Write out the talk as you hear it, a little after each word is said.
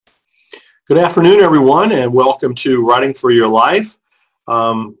Good afternoon, everyone, and welcome to Writing for Your Life.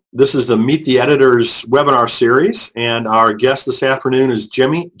 This is the Meet the Editors webinar series, and our guest this afternoon is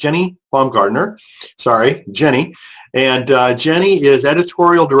Jenny Baumgartner. Jenny. And Jenny is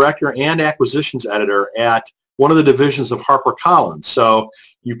editorial director and acquisitions editor at one of the divisions of HarperCollins. So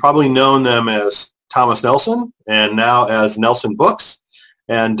you've probably known them as Thomas Nelson and now as Nelson Books.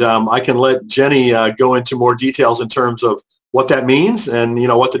 And I can let Jenny go into more details in terms of what that means and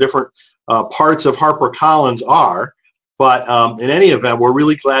what the different parts of HarperCollins are. But in any event, we're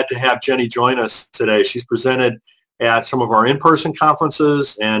really glad to have Jenny join us today. She's presented at some of our in-person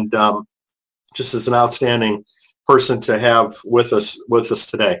conferences and just is an outstanding person to have with us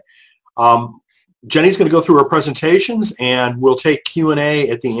today. Jenny's going to go through her presentations and we'll take Q&A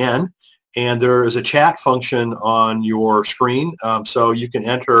at the end. And there is a chat function on your screen, so you can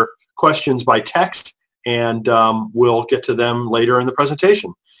enter questions by text and we'll get to them later in the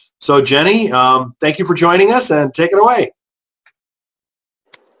presentation. So Jenny, thank you for joining us and take it away.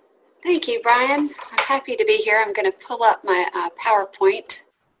 Thank you, Brian. I'm happy to be here. I'm going to pull up my PowerPoint.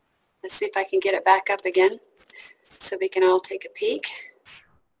 Let's see if I can get it back up again so we can all take a peek.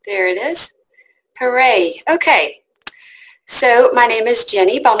 There it is. Hooray. Okay. So my name is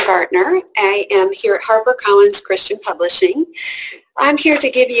Jenny Baumgartner. I am here at HarperCollins Christian Publishing. I'm here to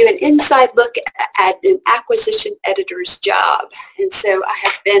give you an inside look at an acquisition editor's job. And so I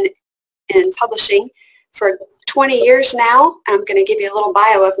have been in publishing for 20 years now. I'm going to give you a little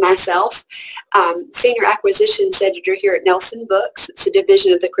bio of myself. Senior acquisitions editor here at Nelson Books. It's a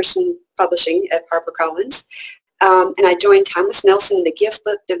division of the Christian Publishing at HarperCollins. And I joined Thomas Nelson in the gift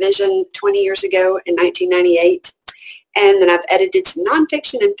book division 20 years ago in 1998. And then I've edited some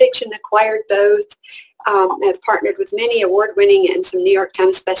nonfiction and fiction, acquired both. I've partnered with many award-winning and some New York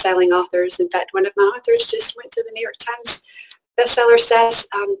Times bestselling authors. In fact, one of my authors just went to the New York Times bestseller status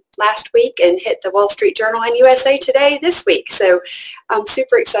last week and hit the Wall Street Journal and USA Today this week. So I'm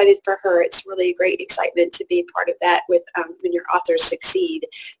super excited for her. It's really a great excitement to be part of that with when your authors succeed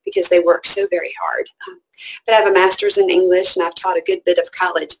because they work so very hard. But I have a master's in English and I've taught a good bit of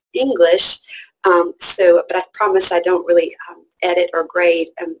college English. But I promise I don't really edit or grade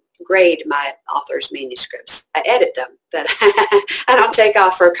my author's manuscripts. I edit them, but I don't take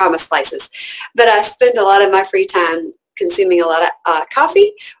off for comma splices. But I spend a lot of my free time consuming a lot of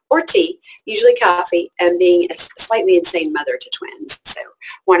coffee or tea, usually coffee, and being a slightly insane mother to twins. So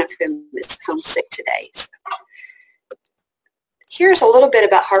one of whom is homesick today. So here's a little bit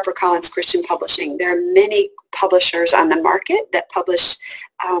about HarperCollins Christian Publishing. There are many publishers on the market that publish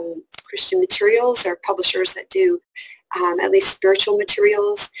Christian materials or publishers that do at least spiritual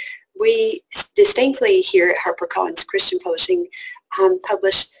materials. We distinctly here at HarperCollins Christian Publishing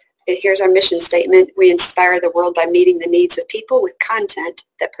publish, here's our mission statement, we inspire the world by meeting the needs of people with content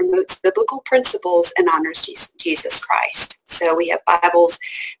that promotes biblical principles and honors Jesus Christ. So we have Bibles,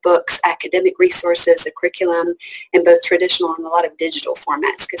 books, academic resources, a curriculum in both traditional and a lot of digital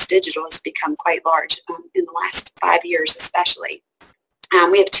formats because digital has become quite large in the last 5 years especially.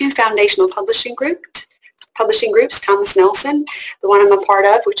 We have two foundational publishing groups, Thomas Nelson, the one I'm a part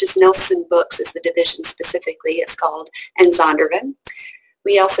of, which is Nelson Books is the division specifically, it's called, and Zondervan.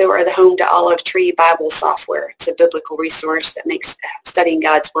 We also are the home to Olive Tree Bible software. It's a biblical resource that makes studying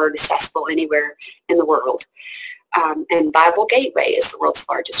God's Word accessible anywhere in the world. And Bible Gateway is the world's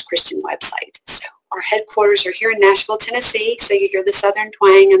largest Christian website. So our headquarters are here in Nashville, Tennessee, so you hear the Southern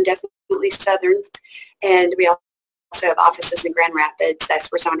twang. I'm definitely Southern. And we also have offices in Grand Rapids. That's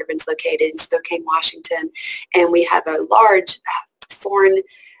where Zondervan's located, in Spokane, Washington. And we have a large foreign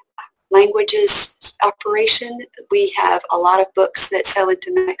languages operation. We have a lot of books that sell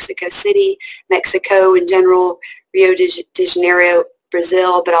into Mexico City, Mexico in general, Rio de Janeiro,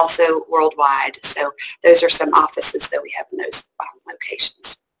 Brazil, but also worldwide. So those are some offices that we have in those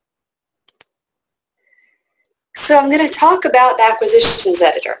locations. So I'm going to talk about the acquisitions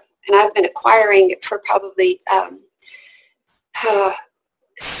editor. And I've been acquiring for probably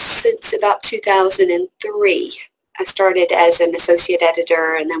since about 2003. I started as an associate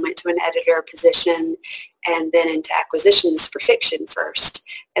editor and then went to an editor position and then into acquisitions for fiction first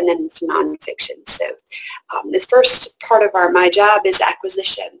and then into nonfiction. So the first part of my job is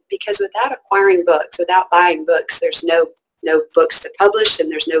acquisition because without acquiring books, without buying books, there's no books to publish and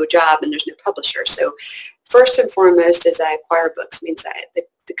there's no job and there's no publisher. So first and foremost, as I acquire books means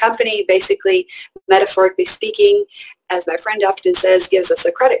the company basically, metaphorically speaking, as my friend often says, gives us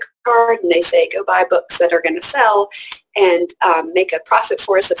a credit card and they say, go buy books that are going to sell and make a profit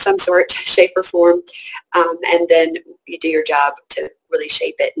for us of some sort, shape or form. And then you do your job to really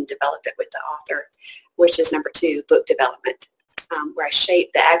shape it and develop it with the author, which is number two, book development. where I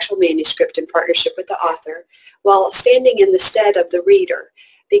shape the actual manuscript in partnership with the author while standing in the stead of the reader.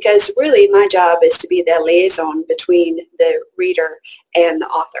 Because really my job is to be the liaison between the reader and the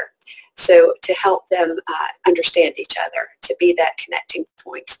author. So to help them understand each other, to be that connecting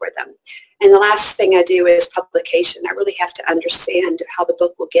point for them. And the last thing I do is publication. I really have to understand how the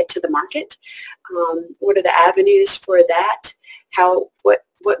book will get to the market. What are the avenues for that? What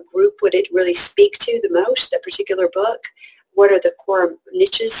group would it really speak to the most, that particular book? What are the core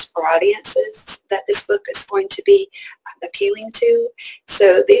niches or audiences that this book is going to be appealing to?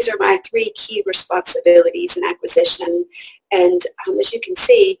 So these are my 3 key responsibilities in acquisition. And as you can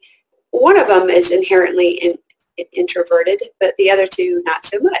see, one of them is inherently introverted, but the other 2 not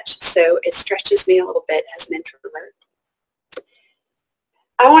so much. So it stretches me a little bit as an introvert.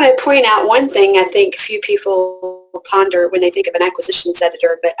 I want to point out one thing I think few people ponder when they think of an acquisitions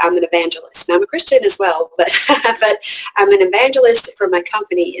editor, but I'm an evangelist. Now, I'm a Christian as well, but I'm an evangelist for my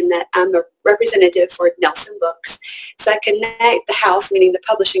company in that I'm a representative for Nelson Books. So I connect the house, meaning the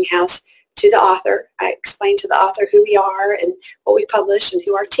publishing house, to the author. I explain to the author who we are and what we publish and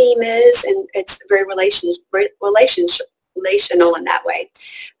who our team is, and it's very relational in that way,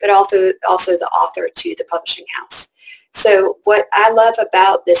 but also the author to the publishing house. So what I love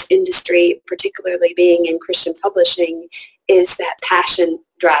about this industry, particularly being in Christian publishing, is that passion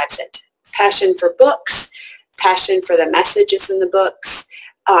drives it. Passion for books, passion for the messages in the books.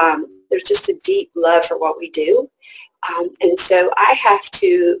 There's just a deep love for what we do. And so I have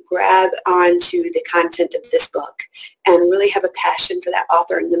to grab onto the content of this book and really have a passion for that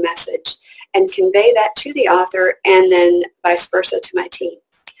author and the message and convey that to the author and then vice versa to my team.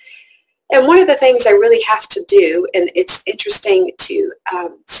 And one of the things I really have to do, and it's interesting to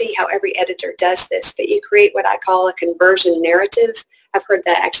see how every editor does this, but you create what I call a conversion narrative. I've heard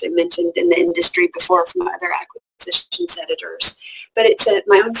that actually mentioned in the industry before from other acquisitions editors. But it's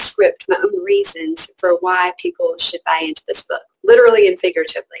my own script, my own reasons for why people should buy into this book, literally and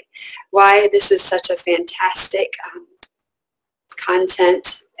figuratively. Why this is such a fantastic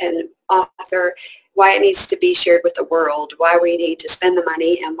content and author, why it needs to be shared with the world, why we need to spend the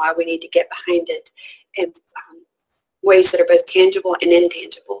money, and why we need to get behind it in ways that are both tangible and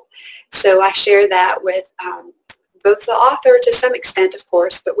intangible. So I share that with both the author to some extent, of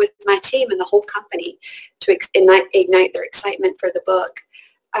course, but with my team and the whole company to ignite their excitement for the book.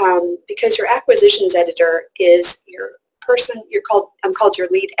 Because your acquisitions editor is your person, I'm called your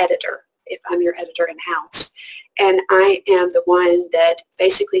lead editor if I'm your editor in-house. And I am the one that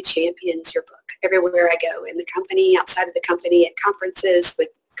basically champions your book everywhere I go, in the company, outside of the company, at conferences, with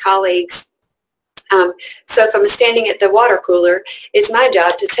colleagues. So if I'm standing at the water cooler, it's my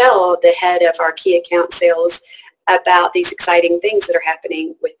job to tell the head of our key account sales about these exciting things that are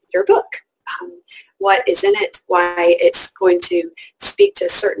happening with your book. What is in it, why it's going to speak to a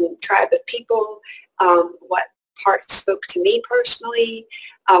certain tribe of people, what part spoke to me personally,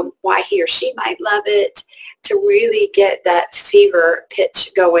 why he or she might love it, to really get that fever pitch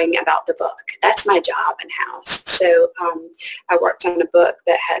going about the book. That's my job in-house. So I worked on a book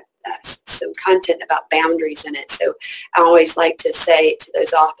that had some content about boundaries in it. So I always like to say to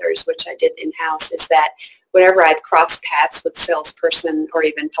those authors, which I did in-house, is that whenever I'd cross paths with salesperson or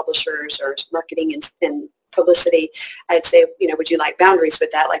even publishers or marketing and publicity, I'd say, would you like boundaries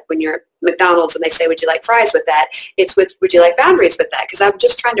with that? Like when you're at McDonald's and they say, would you like fries with that? It's would you like boundaries with that? Because I'm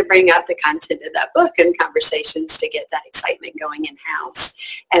just trying to bring out the content of that book and conversations to get that excitement going in-house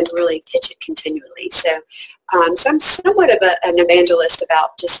and really pitch it continually. So I'm somewhat of an evangelist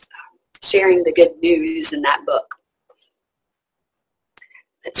about just sharing the good news in that book.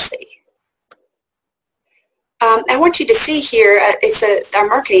 Let's see. I want you to see here, our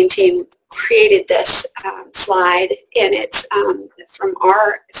marketing team created this slide, and it's from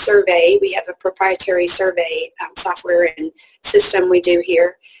our survey. We have a proprietary survey software and system we do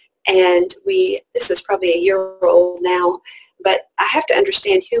here, and this is probably a year old now, but I have to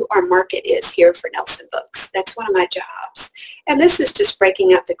understand who our market is here for Nelson Books. That's one of my jobs. And this is just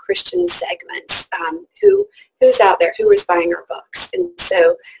breaking up the Christian segments, who's out there, who is buying our books. And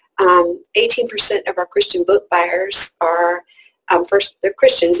so 18% of our Christian book buyers are first, they're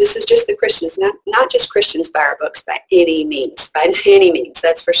Christians. This is just the Christians, not just Christians buy our books by any means,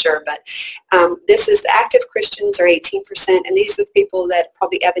 that's for sure. But this is the active Christians are 18%, and these are the people that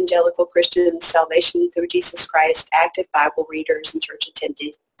probably evangelical Christians, salvation through Jesus Christ, active Bible readers and church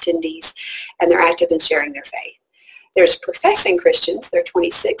attendees, and they're active in sharing their faith. There's professing Christians. They're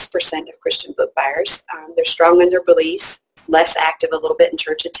 26% of Christian book buyers. They're strong in their beliefs, less active a little bit in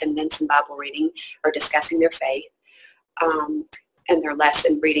church attendance and Bible reading or discussing their faith. And they're less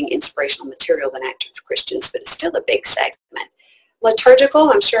in reading inspirational material than active Christians, but it's still a big segment.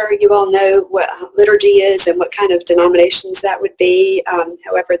 Liturgical, I'm sure you all know what liturgy is and what kind of denominations that would be.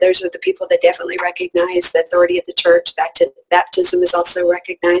 However, those are the people that definitely recognize the authority of the church. Baptism is also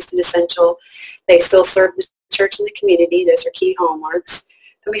recognized and essential. They still serve the church and the community. Those are key hallmarks.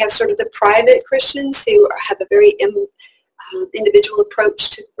 And we have sort of the private Christians who have a very individual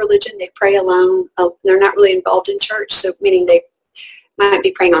approach to religion. They pray alone. They're not really involved in church, so meaning they might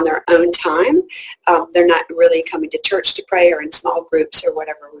be praying on their own time. They're not really coming to church to pray or in small groups or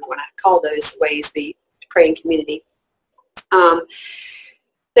whatever we want to call those ways we pray in community.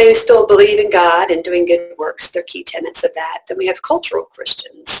 They still believe in God and doing good works. They're key tenets of that. Then we have cultural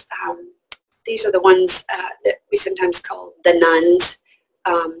Christians. These are the ones that we sometimes call the nuns,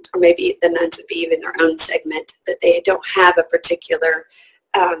 or maybe the nuns would be even their own segment, but they don't have a particular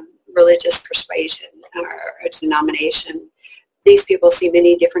religious persuasion or denomination. These people see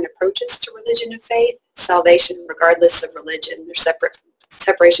many different approaches to religion and faith. Salvation, regardless of religion, there's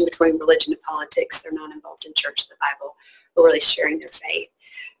separation between religion and politics. They're not involved in church, the Bible, or really sharing their faith.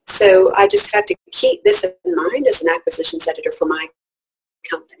 So I just have to keep this in mind as an acquisitions editor for my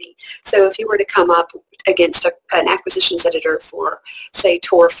company. So if you were to come up against an acquisitions editor for, say,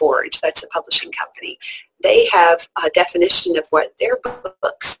 TorForge, that's a publishing company, they have a definition of what their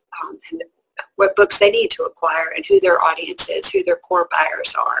books and what books they need to acquire and who their audience is, who their core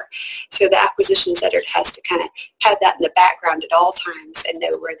buyers are. So the acquisitions editor has to kind of have that in the background at all times and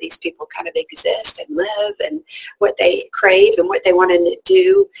know where these people kind of exist and live and what they crave and what they want to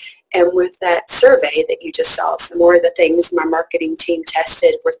do. And with that survey that you just saw, some more of the things my marketing team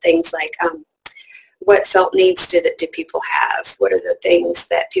tested were things like what felt needs do people have? What are the things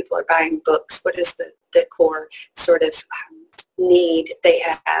that people are buying books? What is the core sort of need they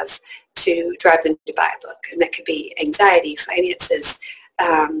have to drive them to buy a book? And that could be anxiety, finances,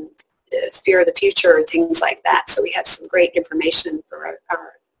 fear of the future, things like that. So we have some great information for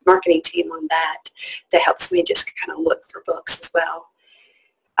our marketing team on that helps me just kind of look for books as well.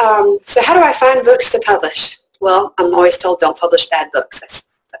 So how do I find books to publish? Well, I'm always told don't publish bad books. That's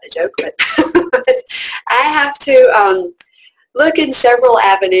not a joke, but I have to look in several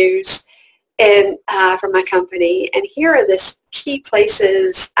avenues and from my company, and here are the key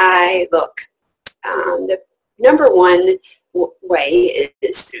places I look. The number one way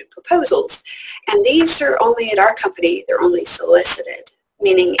is through proposals, and these are only at our company, they're only solicited,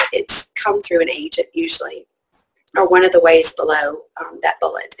 meaning it's come through an agent usually, or one of the ways below that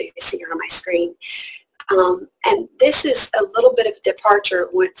bullet that you see here on my screen. And this is a little bit of a departure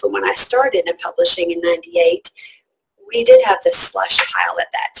from when I started in publishing in '98. We did have the slush pile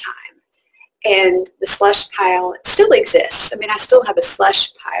at that time. And the slush pile still exists. I mean, I still have a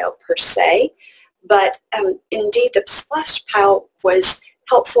slush pile per se, but indeed the slush pile was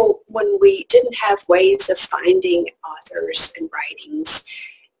helpful when we didn't have ways of finding authors and writings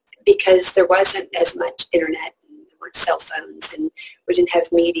because there wasn't as much internet and there weren't cell phones and we didn't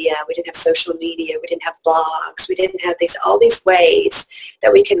have media, we didn't have social media, we didn't have blogs, we didn't have all these ways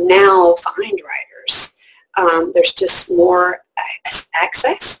that we can now find writers. There's just more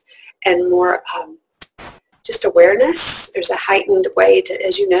access and more just awareness. There's a heightened way to,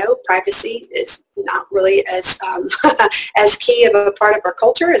 as you know, privacy is not really as as key of a part of our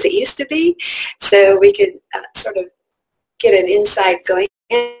culture as it used to be. So we could sort of get an inside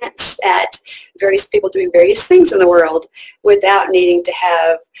glance at various people doing various things in the world without needing to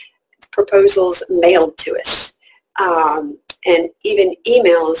have proposals mailed to us. And even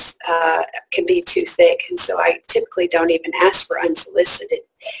emails can be too thick, and so I typically don't even ask for unsolicited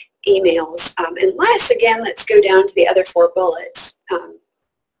emails. Unless, again, let's go down to the other 4 bullets.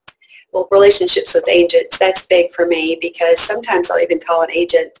 Well, relationships with agents, that's big for me because sometimes I'll even call an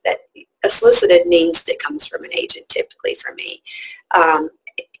agent that a solicited means that comes from an agent, typically for me. And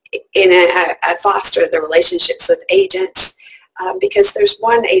I foster the relationships with agents because there's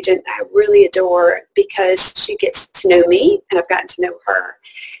one agent I really adore because she gets to know me and I've gotten to know her.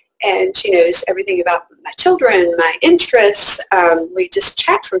 And she knows everything about my children, my interests. We just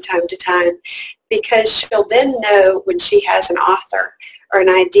chat from time to time because she'll then know when she has an author or an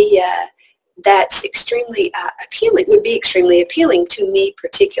idea that's extremely appealing, would be extremely appealing to me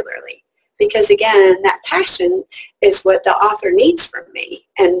particularly. Because again, that passion is what the author needs from me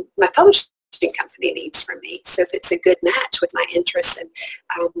and my publishing company needs from me. So if it's a good match with my interests and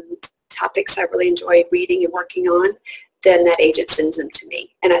topics I really enjoy reading and working on, then that agent sends them to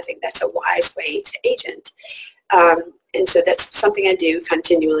me. And I think that's a wise way to agent. And so that's something I do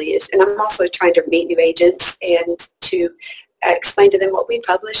continually. And I'm also trying to meet new agents and to explain to them what we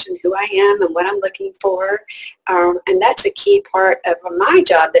publish and who I am and what I'm looking for. And that's a key part of my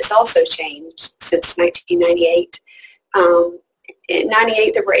job that's also changed since 1998. in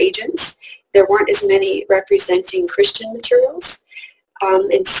 98 there were agents. There weren't as many representing Christian materials.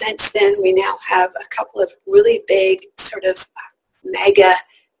 And since then, we now have a couple of really big sort of mega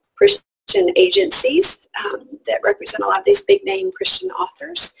Christian agencies that represent a lot of these big name Christian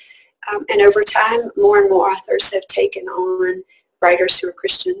authors. And over time, more and more authors have taken on writers who are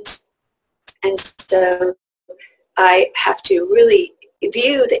Christians. And so I have to really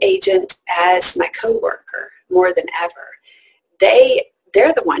view the agent as my coworker more than ever.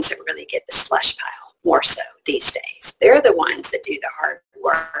 They're the ones that really get the slush pile more so these days. They're the ones that do the hard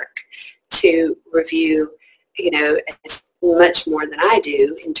work to review, as much more than I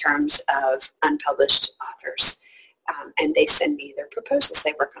do in terms of unpublished authors. And they send me their proposals.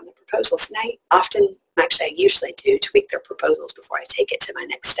 They work on the proposals. And I usually do tweak their proposals before I take it to my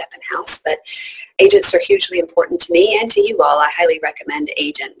next step in-house. But agents are hugely important to me and to you all. I highly recommend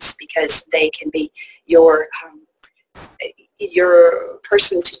agents because they can be your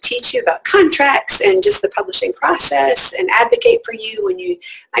person to teach you about contracts and just the publishing process and advocate for you when you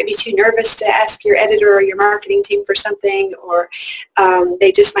might be too nervous to ask your editor or your marketing team for something, or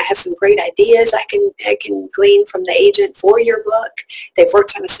they just might have some great ideas I can glean from the agent for your book. They've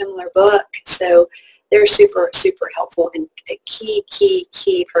worked on a similar book, so they're super, super helpful and a key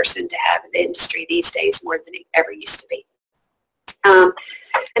person to have in the industry these days more than it ever used to be.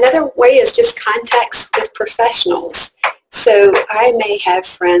 Another way is just contacts with professionals. So I may have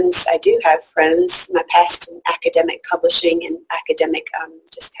friends, I do have friends, my past in academic publishing and academic,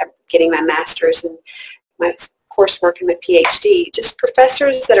 getting my master's and my coursework and my PhD, just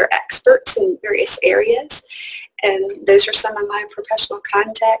professors that are experts in various areas. And those are some of my professional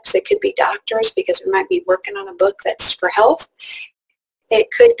contacts. It could be doctors because we might be working on a book that's for health. It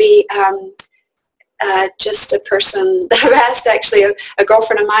could be just a person. I've asked actually a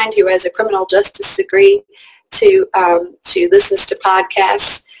girlfriend of mine who has a criminal justice degree she listens to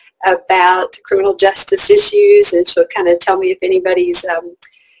podcasts about criminal justice issues, and she'll kind of tell me if anybody's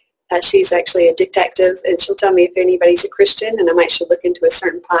she's actually a detective, and she'll tell me if anybody's a Christian, and I should look into a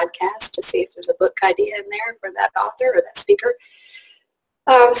certain podcast to see if there's a book idea in there for that author or that speaker.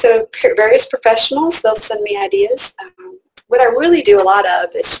 So various professionals, they'll send me ideas. What I really do a lot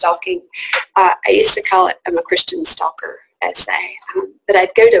of is stalking. I used to call it, I'm a Christian stalker essay. But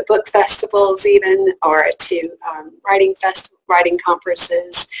I'd go to book festivals even, or to writing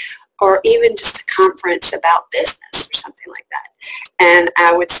conferences, or even just a conference about business or something like that. And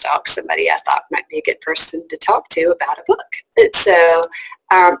I would stalk somebody I thought might be a good person to talk to about a book. And so,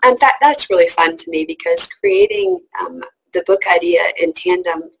 and that's really fun to me because creating the book idea in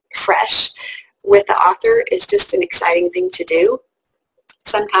tandem fresh with the author is just an exciting thing to do.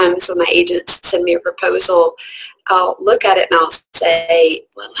 Sometimes when my agents send me a proposal, I'll look at it and I'll say,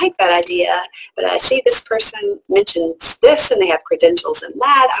 well, I like that idea, but I see this person mentions this and they have credentials in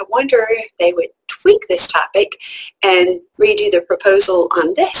that. I wonder if they would tweak this topic and redo the proposal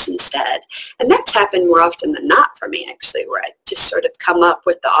on this instead. And that's happened more often than not for me, actually, where I just sort of come up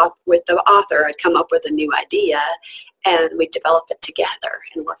with the author. I'd come up with a new idea and we develop it together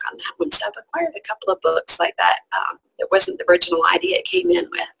and work on that one. So I've acquired a couple of books like that. It wasn't the original idea it came in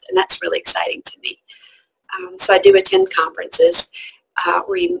with, and that's really exciting to me. So I do attend conferences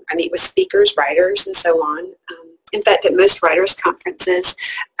where I meet with speakers, writers, and so on. In fact, at most writers' conferences,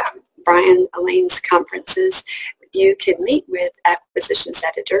 Brian Elaine's conferences, you can meet with acquisitions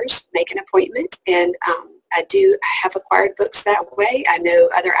editors, make an appointment, and I have acquired books that way. I know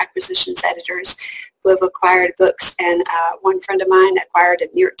other acquisitions editors who have acquired books, and one friend of mine acquired a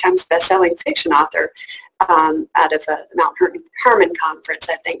New York Times bestselling fiction author out of the Mount Herman conference.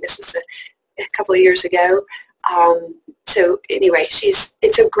 I think this was a couple of years ago. So anyway,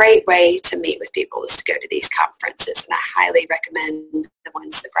 it's a great way to meet with people is to go to these conferences, and I highly recommend the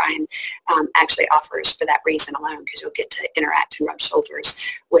ones that Brian actually offers for that reason alone, because you'll get to interact and rub shoulders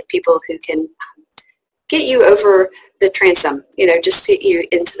with people who can get you over the transom, just get you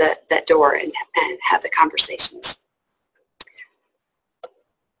into that door and have the conversations.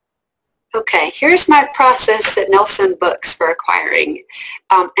 Okay, here's my process at Nelson Books for acquiring,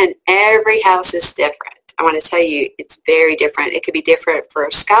 and every house is different. I want to tell you, it's very different. It could be different for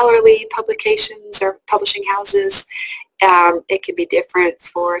scholarly publications or publishing houses. It could be different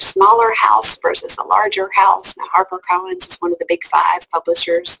for a smaller house versus a larger house. Now, HarperCollins is one of the big 5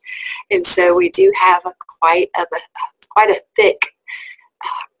 publishers, and so we do have quite a thick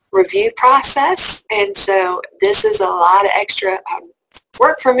review process, and so this is a lot of extra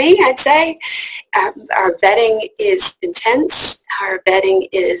work for me, I'd say. Our vetting is intense. Our vetting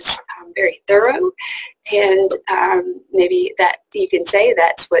is very thorough, and maybe that you can say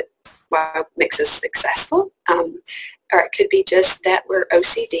that's what makes us successful. or it could be just that we're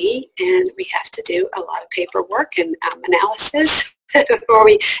OCD and we have to do a lot of paperwork and analysis before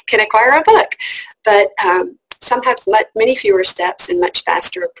we can acquire a book. But some have many fewer steps and much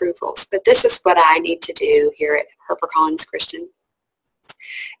faster approvals. But this is what I need to do here at HarperCollins Christian,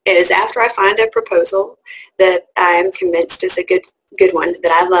 is after I find a proposal that I'm convinced is a good one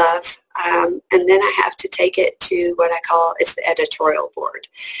that I love, and then I have to take it to what I call is the editorial board,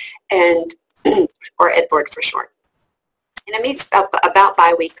 and or ed board for short. And it meets about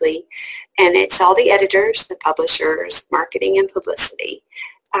bi-weekly, and it's all the editors, the publishers, marketing and publicity.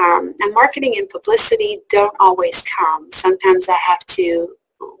 And marketing and publicity don't always come. Sometimes I have to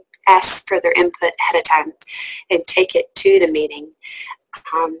ask for their input ahead of time and take it to the meeting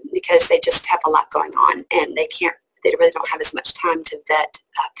because they just have a lot going on, and they really don't have as much time to vet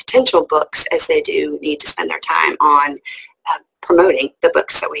potential books as they do need to spend their time on promoting the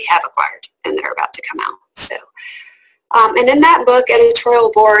books that we have acquired and that are about to come out. So, and in that book,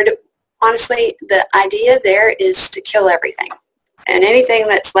 editorial board, honestly, the idea there is to kill everything. And anything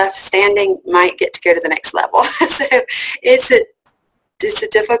that's left standing might get to go to the next level. So it's a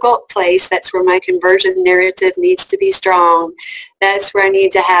difficult place. That's where my conversion narrative needs to be strong. That's where I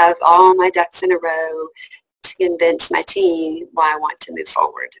need to have all my ducks in a row to convince my team why I want to move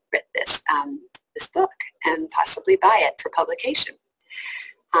forward with this book and possibly buy it for publication.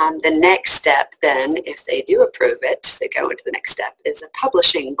 The next step then, if they do approve it, to go into the next step, is a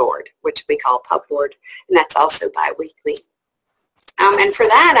publishing board, which we call Pub Board, and that's also bi-weekly. And for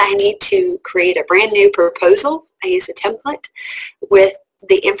that, I need to create a brand new proposal. I use a template with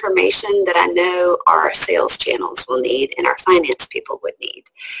the information that I know our sales channels will need and our finance people would need.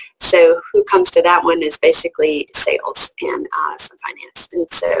 So who comes to that one is basically sales and some finance. And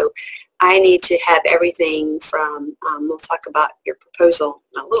so I need to have everything from, we'll talk about your proposal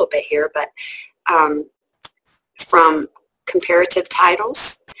in a little bit here, but from comparative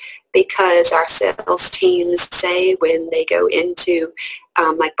titles, because our sales teams say when they go into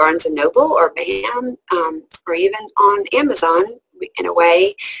like Barnes & Noble or BAM or even on Amazon, in a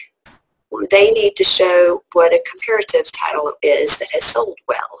way, they need to show what a comparative title is that has sold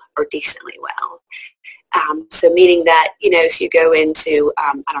well or decently well. So meaning that, if you go into,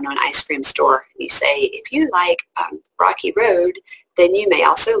 an ice cream store and you say, if you like Rocky Road, then you may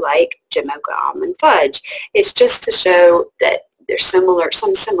also like Jimmo Gum and Fudge. It's just to show that there's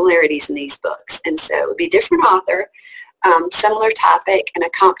some similarities in these books. And so it would be different author, similar topic, and a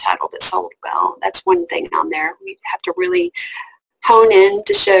comp title that sold well. That's one thing on there. We have to really hone in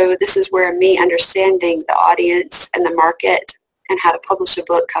to show this is where me understanding the audience and the market and how to publish a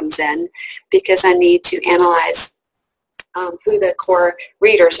book comes in, because I need to analyze who the core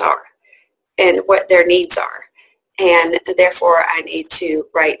readers are and what their needs are. And therefore, I need to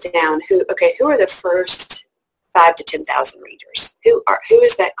write down who are the first 5,000 to 10,000 readers? Who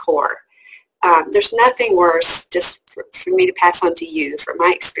is that core? There's nothing worse, just for me to pass on to you from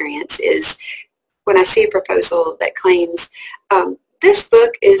my experience, is when I see a proposal that claims this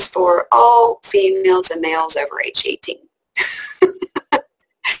book is for all females and males over age 18.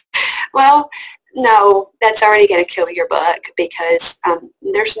 Well, no, that's already going to kill your book, because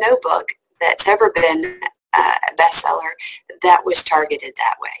there's no book that's ever been a bestseller that was targeted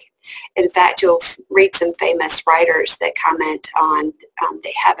that way. In fact, you'll read some famous writers that comment on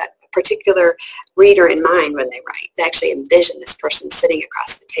they have a particular reader in mind when they write. They actually envision this person sitting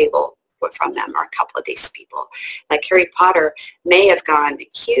across the table from them, or a couple of these people. Like Harry Potter may have gone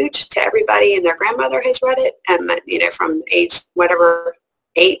huge to everybody and their grandmother has read it, and from age whatever,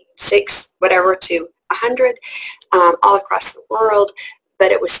 8, 6, whatever, to 100, all across the world,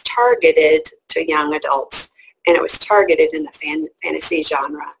 but it was targeted to young adults, and it was targeted in the fantasy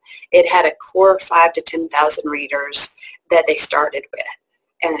genre. It had a core 5,000 to 10,000 readers that they started with,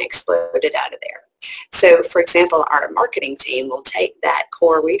 and then exploded out of there. So, for example, our marketing team will take that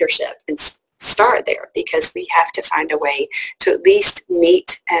core readership and start there, because we have to find a way to at least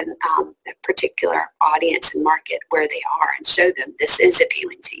meet a particular audience and market where they are and show them this is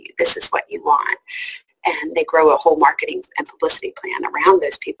appealing to you. This is what you want. And they grow a whole marketing and publicity plan around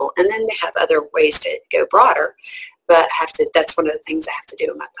those people. And then they have other ways to go broader, but that's one of the things I have to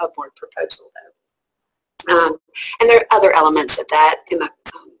do in my pub board proposal, though. And there are other elements of that in my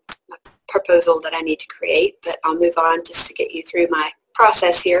proposal that I need to create, but I'll move on just to get you through my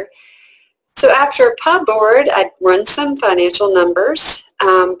process here. So after a pub board, I'd run some financial numbers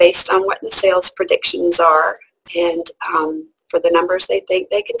based on what the sales predictions are, and for the numbers they think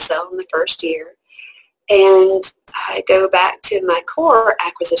they can sell in the first year. And I go back to my core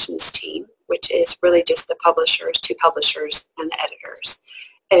acquisitions team, which is really just the publishers, 2 publishers, and the editors,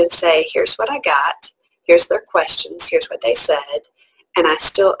 and say, here's what I got. here's their questions, here's what they said, and I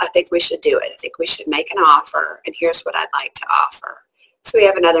think we should do it. I think we should make an offer, and here's what I'd like to offer. So we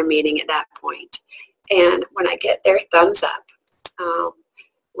have another meeting at that point. And when I get their thumbs up,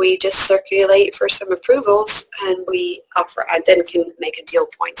 we just circulate for some approvals, and I then can make a deal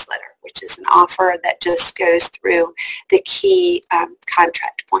points letter, which is an offer that just goes through the key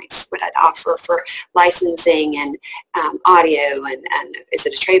contract points, what I'd offer for licensing and audio, and is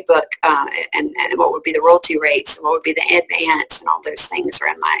it a trade book, and what would be the royalty rates, and what would be the advance, and all those things are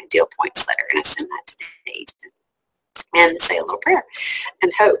in my deal points letter, and I send that to the agent. And say a little prayer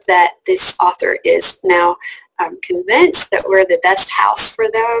and hope that this author is now convinced that we're the best house for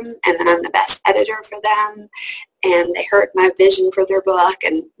them, and that I'm the best editor for them, and they heard my vision for their book,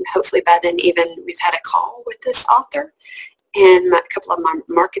 and hopefully by then even we've had a call with this author, and a couple of my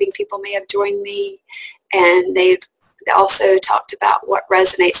marketing people may have joined me, and they've also talked about what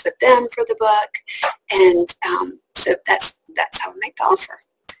resonates with them for the book, and so that's how we make the offer.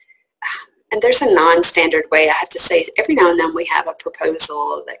 And there's a non-standard way. I have to say, every now and then we have a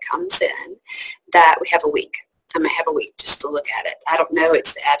proposal that comes in that we have a week. I might have a week just to look at it. I don't know.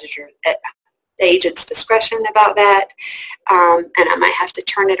 It's the agent's discretion about that. And I might have to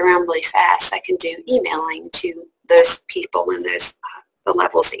turn it around really fast. I can do emailing to those people and those the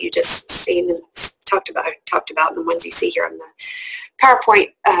levels that you just seen and talked about, and the ones you see here on the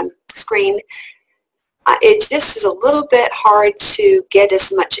PowerPoint screen. It just is a little bit hard to get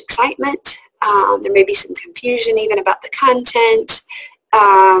as much excitement. There may be some confusion even about the content.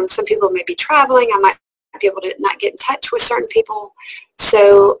 Some people may be traveling. I might be able to not get in touch with certain people.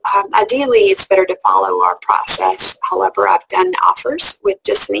 So ideally, it's better to follow our process. However, I've done offers with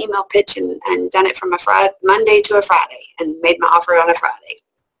just an email pitch and done it from a Monday to a Friday and made my offer on a Friday.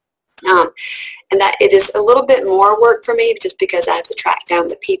 And that it is a little bit more work for me just because I have to track down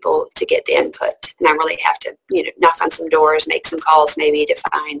the people to get the input, and I really have to, knock on some doors, make some calls maybe to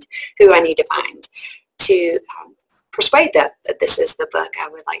find who I need to find to persuade them that this is the book I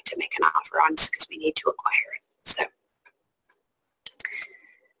would like to make an offer on, because we need to acquire it. So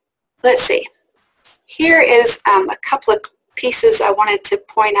let's see. Here is a couple of pieces I wanted to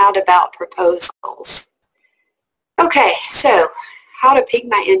point out about proposals. Okay, so how to pique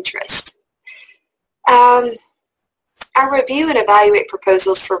my interest. I review and evaluate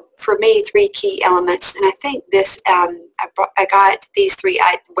proposals for me, 3 key elements, and I think this, I got these 3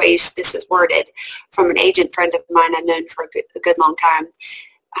 ways this is worded from an agent friend of mine I've known for a good long time.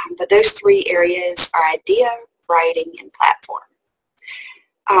 But those 3 areas are idea, writing, and platform.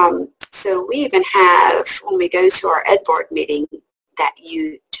 So we even have, when we go to our Ed Board meeting that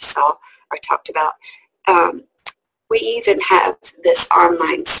you just saw or talked about, we even have this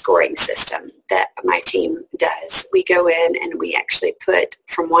online scoring system that my team does. We go in and we actually put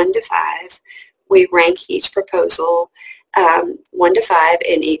from 1 to 5. We rank each proposal 1 to 5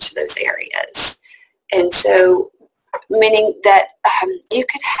 in each of those areas. And so, meaning that you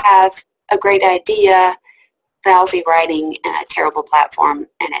could have a great idea, lousy writing, and a terrible platform,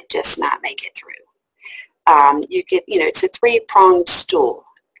 and it just not make it through. You could, it's a 3-pronged stool.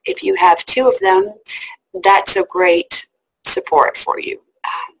 If you have 2 of them, that's a great support for you.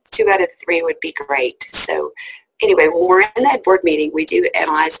 2 out of 3 would be great. So anyway, when we're in that board meeting, we do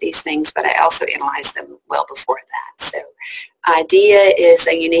analyze these things, but I also analyze them well before that. So idea is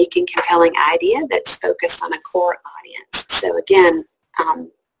a unique and compelling idea that's focused on a core audience. So again,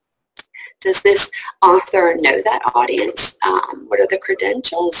 does this author know that audience? What are the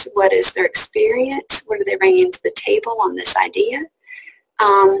credentials? What is their experience? What are they bringing to the table on this idea?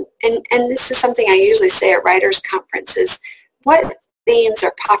 And this is something I usually say at writers' conferences. What themes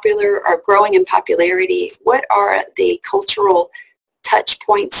are popular or growing in popularity? What are the cultural touch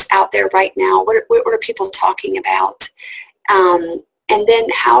points out there right now? What are people talking about? And then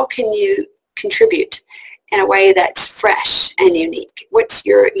how can you contribute in a way that's fresh and unique? What's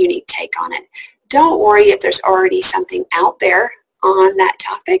your unique take on it? Don't worry if there's already something out there on that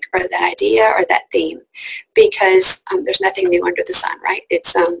topic or that idea or that theme, because there's nothing new under the sun, right?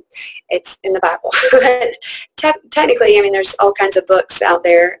 It's in the Bible. Technically, I mean, there's all kinds of books out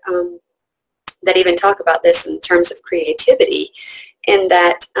there that even talk about this in terms of creativity, in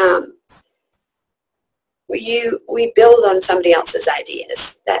that we build on somebody else's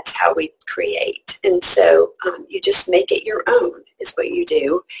ideas. That's how we create. And so you just make it your own is what you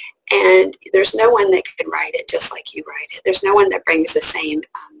do. And there's no one that can write it just like you write it. There's no one that brings the same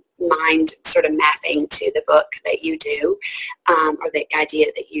mind sort of mapping to the book that you do, or the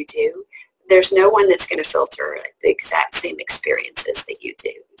idea that you do. There's no one that's going to filter the exact same experiences that you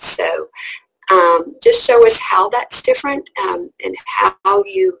do. So just show us how that's different, and how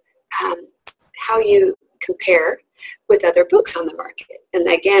you how you compare with other books on the market. And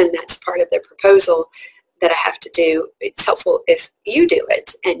again, that's part of the proposal that I have to do. It's helpful if you do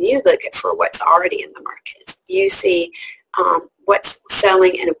it and you look at for what's already in the market. You see what's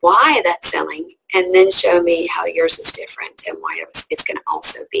selling and why that's selling, and then show me how yours is different and why it's going to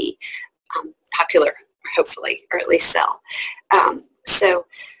also be popular, hopefully, or at least sell. So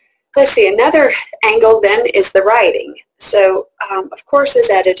let's see, another angle then is the writing. So of course, as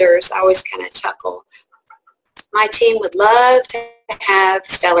editors, I always kind of chuckle. My team would love to have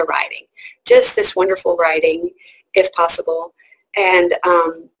stellar writing, just this wonderful writing, if possible. And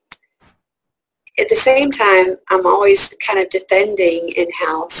at the same time, I'm always kind of defending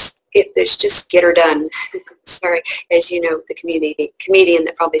in-house if there's just get her done. Sorry, as you know, the comedian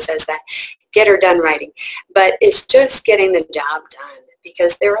that probably says that, get her done writing. But it's just getting the job done,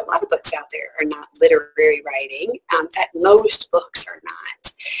 because there are a lot of books out there are not literary writing. In fact, most books are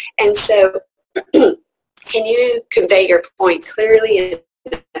not. And so can you convey your point clearly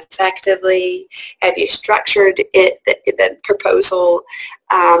and effectively? Have you structured the proposal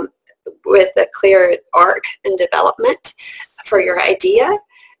with a clear arc and development for your idea?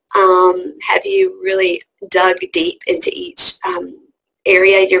 Have you really dug deep into each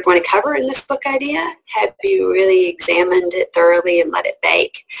area you're going to cover in this book idea? Have you really examined it thoroughly and let it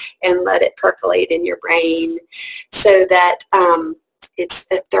bake and let it percolate in your brain so that it's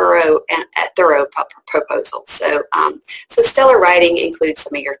a thorough proposal? So, so stellar writing includes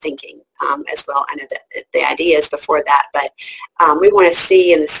some of your thinking as well. I know that the idea is before that, but we want to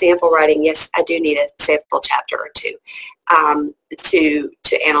see in the sample writing, yes, I do need a sample chapter or two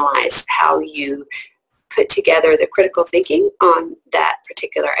to analyze how you put together the critical thinking on that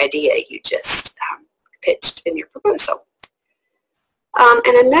particular idea you just pitched in your proposal.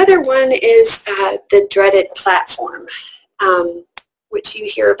 And another one is the dreaded platform, which you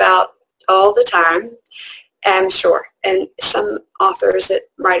hear about all the time, I'm sure. And some authors at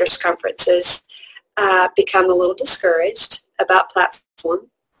writers' conferences become a little discouraged about platform.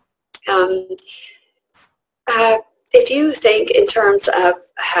 If you think in terms of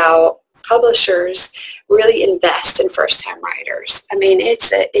how publishers really invest in first-time writers, I mean,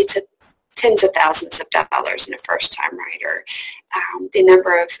 it's a tens of thousands of dollars in a first-time writer. The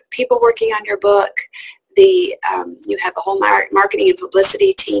number of people working on your book, you have a whole marketing and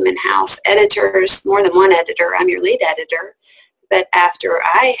publicity team in-house, editors, more than one editor. I'm your lead editor. But after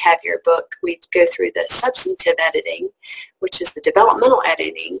I have your book, we go through the substantive editing, which is the developmental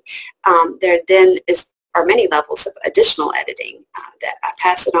editing. There then are many levels of additional editing that I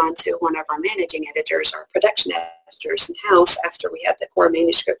pass it on to one of our managing editors or production editors in-house after we have the core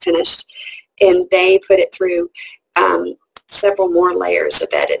manuscript finished. And they put it through several more layers of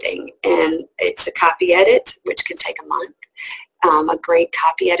editing. And it's a copy edit, which can take a month. A great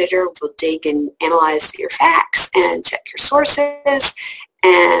copy editor will dig and analyze your facts and check your sources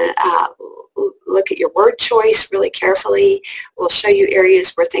and look at your word choice really carefully. We'll show you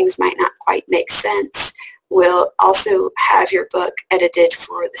areas where things might not quite make sense. We'll also have your book edited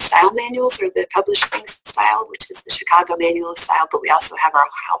for the style manuals or the publishing style, which is the Chicago Manual of Style, but we also have our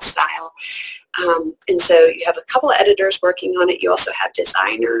house style. And so you have a couple of editors working on it. You also have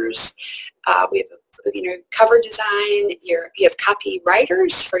designers. We have cover design. You have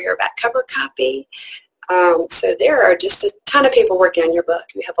copywriters for your back cover copy. So there are just a ton of people working on your book.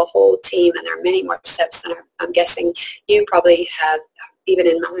 You have a whole team, and there are many more steps than I'm guessing you probably have even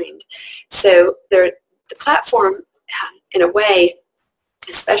in mind. So the platform, in a way,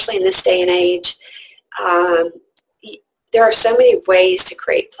 especially in this day and age, there are so many ways to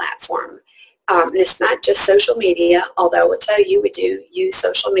create platform. And it's not just social media, although I will tell you we do use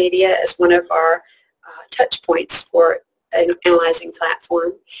social media as one of our touch points for analyzing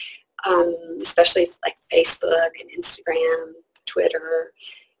platform, especially like Facebook and Instagram, Twitter.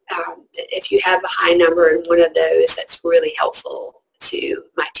 If you have a high number in one of those, that's really helpful to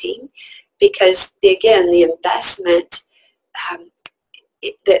my team because, again, the investment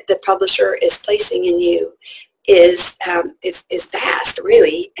that the publisher is placing in you is vast,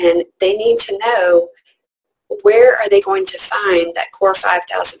 really, and they need to know where are they going to find that core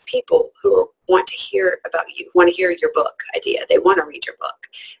 5,000 people who want to hear about you, want to hear your book idea, they want to read your book,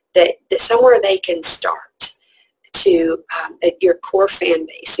 that somewhere they can start to your core fan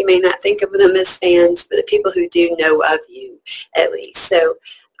base. You may not think of them as fans, but the people who do know of you at least. So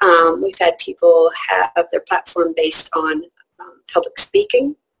we've had people have their platform based on public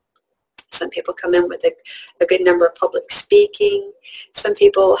speaking. Some people come in with a good number of public speaking. Some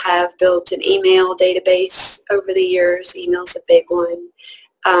people have built an email database over the years. Email's a big one.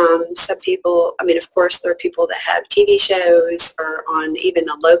 Some people, of course, there are people that have TV shows or on even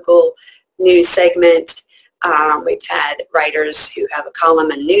a local news segment. We've had writers who have a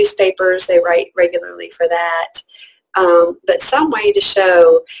column in newspapers. They write regularly for that. But some way to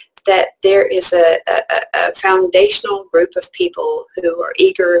show that there is a foundational group of people who are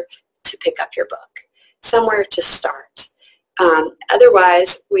eager to pick up your book, somewhere to start.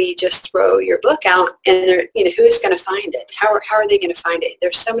 Otherwise, we just throw your book out, and who's going to find it? How are they going to find it?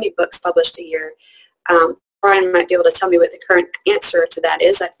 There's so many books published a year. Brian might be able to tell me what the current answer to that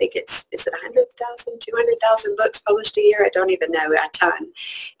is. I think is it 100,000, 200,000 books published a year? I don't even know, a ton.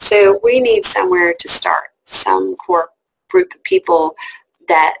 So we need somewhere to start, some core group of people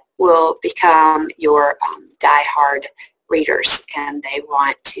that will become your die-hard readers, and they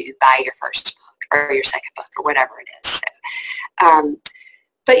want to buy your first book or your second book or whatever it is. So,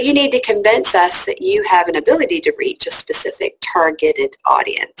 but you need to convince us that you have an ability to reach a specific targeted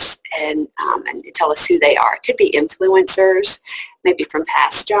audience, and tell us who they are. It could be influencers, maybe from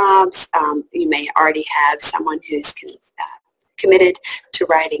past jobs. You may already have someone who's committed to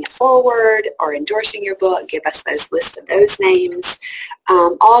writing a foreword or endorsing your book. Give us those lists of those names.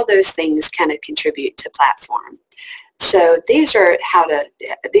 All those things kind of contribute to platform. So these are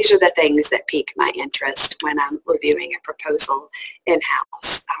the things that pique my interest when I'm reviewing a proposal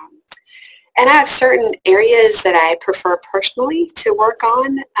in-house. And I have certain areas that I prefer personally to work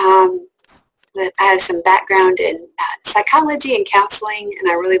on. I have some background in psychology and counseling,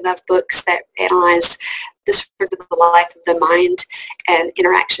 and I really love books that analyze the sort of the life of the mind and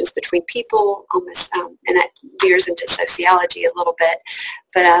interactions between people, almost, and that veers into sociology a little bit.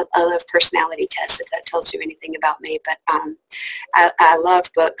 But I love personality tests, if that tells you anything about me. But I love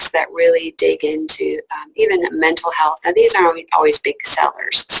books that really dig into even mental health. Now, these aren't always big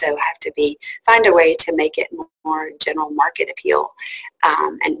sellers, so I have to find a way to make it more general market appeal,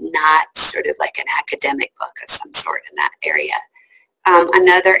 and not sort of like an academic book of some sort in that area.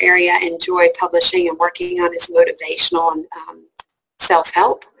 Another area I enjoy publishing and working on is motivational and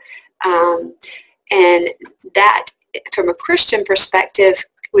self-help. And that, from a Christian perspective,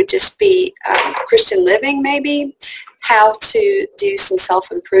 would just be Christian living, maybe, how to do some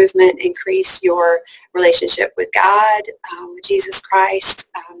self-improvement, increase your relationship with God, with Jesus Christ,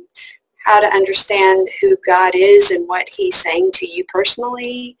 how to understand who God is and what he's saying to you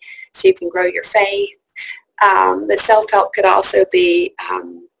personally so you can grow your faith. The self-help could also be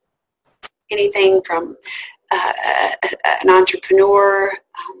anything from an entrepreneur,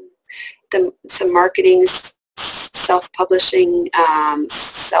 some marketing, self-publishing,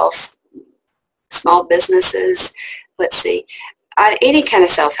 small businesses. Let's see. Any kind of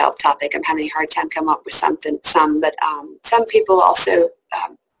self-help topic. I'm having a hard time coming up with but some people also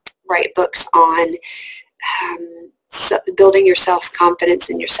write books on building your self-confidence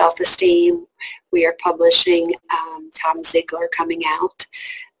and your self-esteem. We are publishing Tom Ziegler coming out,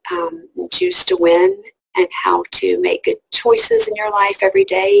 Choose to Win, and how to make good choices in your life every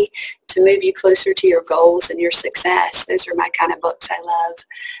day to move you closer to your goals and your success. Those are my kind of books I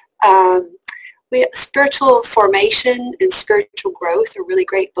love. Spiritual Formation and Spiritual Growth are really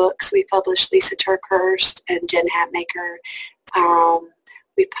great books. We published Lisa TerKeurst and Jen Hatmaker.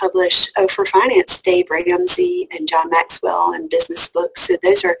 We publish for Finance, Dave Ramsey and John Maxwell, and business books. So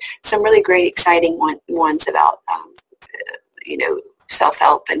those are some really great, exciting ones about,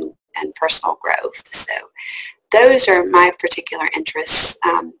 self-help and personal growth. So those are my particular interests.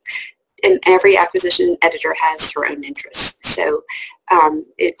 And every acquisition editor has her own interests. So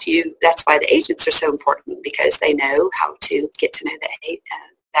that's why the agents are so important, because they know how to get to know the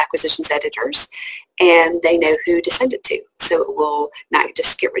acquisitions editors, and they know who to send it to. So it will not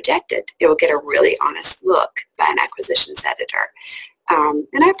just get rejected. It will get a really honest look by an acquisitions editor.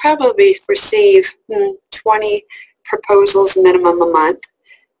 And I probably receive 20 proposals minimum a month.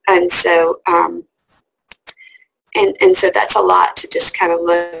 And so and so that's a lot to just kind of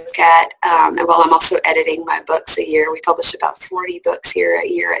look at. And while I'm also editing my books a year, we publish about 40 books here a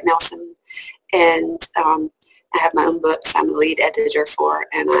year at Nelson. And I have my own books I'm the lead editor for,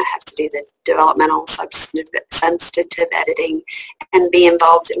 and I have to do the developmental, substantive editing and be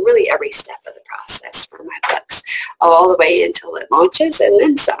involved in really every step of the process for my books, all the way until it launches, and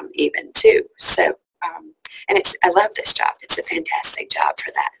then some even too. So, and I love this job. It's a fantastic job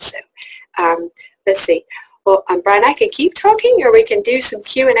for that. So let's see. Well, Brian, I can keep talking, or we can do some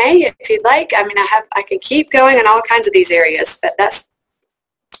Q&A if you'd like. I mean, I can keep going in all kinds of these areas, but that's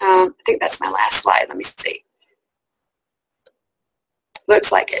I think that's my last slide. Let me see.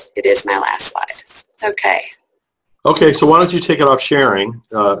 Looks like it. It is my last slide. Okay. Okay, so why don't you take it off sharing,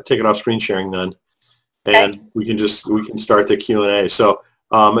 take it off screen sharing then, and okay. we can start the Q&A. So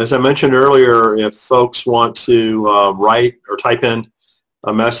as I mentioned earlier, if folks want to write or type in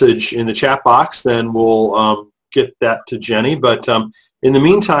a message in the chat box, then we'll get that to Jenny. But in the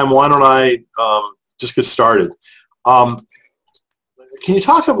meantime, why don't I just get started? Can you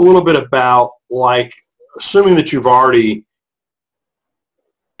talk a little bit about, like, assuming that you've already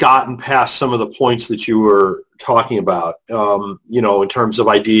gotten past some of the points that you were talking about, in terms of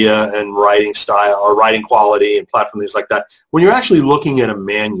idea and writing style or writing quality and platform, things like that. When you're actually looking at a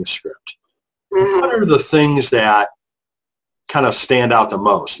manuscript, what are the things that kind of stand out the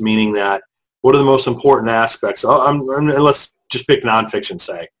most? Meaning that, what are the most important aspects? Let's just pick nonfiction,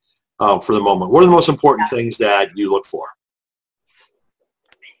 say, for the moment. What are the most important things that you look for?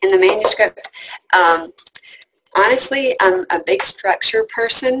 In the manuscript, honestly, I'm a big structure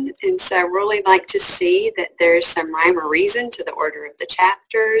person, and so I really like to see that there's some rhyme or reason to the order of the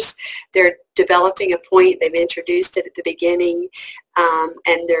chapters. They're developing a point, they've introduced it at the beginning,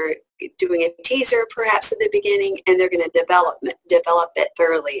 and they're doing a teaser perhaps at the beginning, and they're going to develop it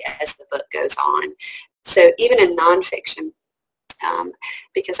thoroughly as the book goes on. So even in nonfiction,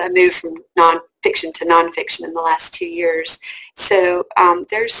 because I moved from nonfiction to nonfiction in the last 2 years. So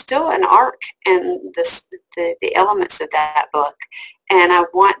there's still an arc in the elements of that book, and I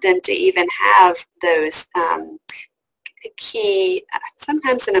want them to even have those key,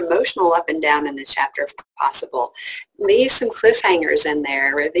 sometimes an emotional up and down in the chapter if possible. Leave some cliffhangers in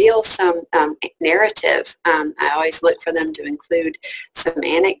there, reveal some narrative. I always look for them to include some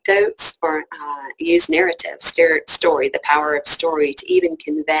anecdotes or use narrative, story, the power of story to even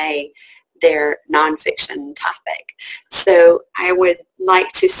convey their nonfiction topic. So I would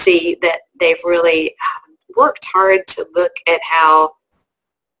like to see that they've really worked hard to look at how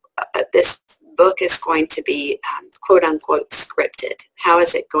this book is going to be quote unquote scripted. How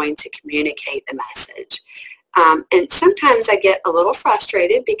is it going to communicate the message? And sometimes I get a little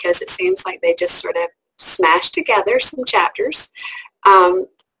frustrated because it seems like they just sort of smash together some chapters. And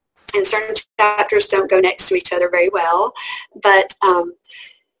certain chapters don't go next to each other very well. But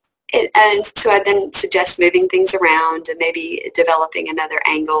and so I then suggest moving things around and maybe developing another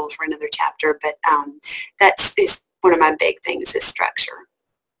angle for another chapter. But that is one of my big things, is structure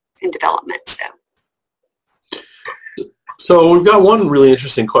and development. So we've got one really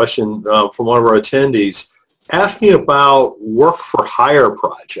interesting question from one of our attendees asking about work for hire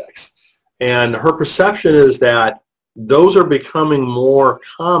projects. And her perception is that those are becoming more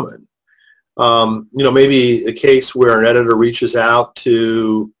common. Maybe a case where an editor reaches out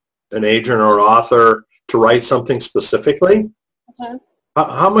to an agent or an author to write something specifically. Mm-hmm.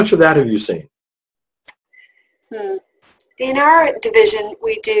 How much of that have you seen? In our division,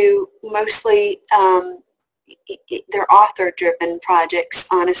 we do mostly they're author-driven projects,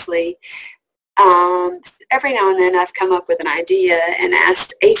 honestly. Every now and then I've come up with an idea and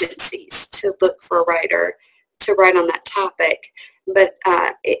asked agencies to look for a writer to write on that topic. But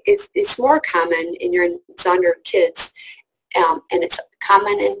it's more common in your Zonder Kids, and it's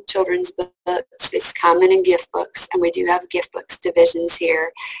common in children's books. It's common in gift books, and we do have gift books divisions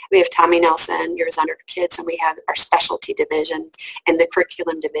here. We have Tommy Nelson, your Zonder Kids, and we have our specialty division and the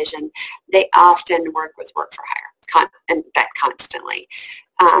curriculum division. They often work with work for hire, in fact, constantly.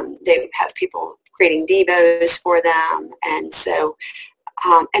 They have people creating devos for them, and so,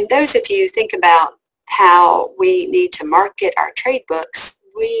 and those, if you think about how we need to market our trade books,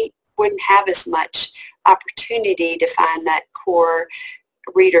 we wouldn't have as much opportunity to find that core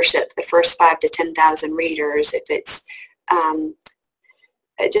readership, the first 5,000 to 10,000 readers, if it's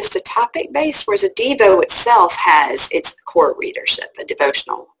just a topic base, whereas a Devo itself has its core readership, a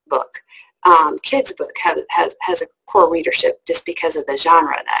devotional book. Kids book has a core readership just because of the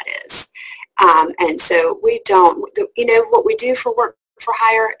genre that is. And so we don't, what we do for work for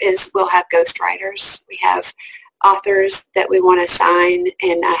hire is we'll have ghostwriters. We have authors that we want to sign,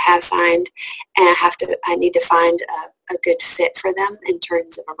 and I have signed, and I need to find a good fit for them in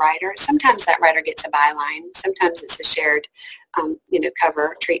terms of a writer. Sometimes that writer gets a byline. Sometimes it's a shared,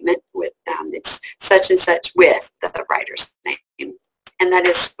 cover treatment with it's such and such with the writer's name, and that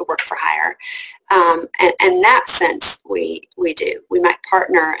is a work for hire. And in that sense, we do. We might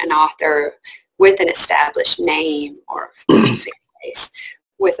partner an author with an established name or face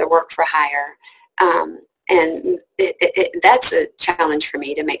with a work for hire. And that's a challenge for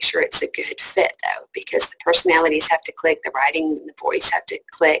me to make sure it's a good fit, though, because the personalities have to click, the writing and the voice have to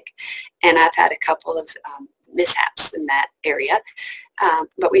click, and I've had a couple of mishaps in that area.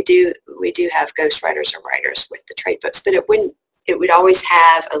 But we do have ghostwriters or writers with the trade books, but it would always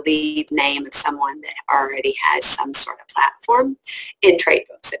have a lead name of someone that already has some sort of platform. In trade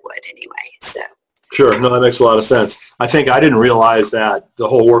books, it would anyway. So. Sure. No, that makes a lot of sense. I think I didn't realize that the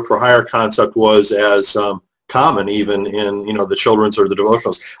whole work for hire concept was as common even in, the children's or the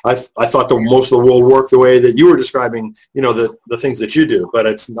devotionals. I thought most of the world worked the way that you were describing, the things that you do, but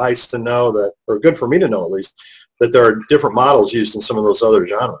it's nice to know that, or good for me to know at least, that there are different models used in some of those other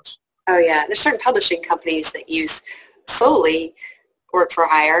genres. Oh yeah, there's certain publishing companies that use solely work for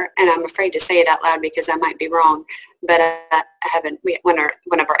hire, and I'm afraid to say it out loud because I might be wrong, but I haven't. One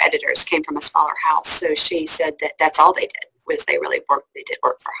of our editors came from a smaller house, so she said that that's all they did was they did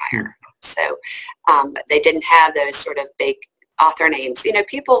work for hire. So, but they didn't have those sort of big author names.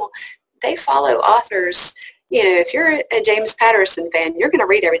 People, they follow authors. If you're a James Patterson fan, you're going to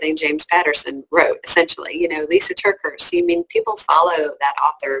read everything James Patterson wrote, essentially. Lisa TerKeurst. People follow that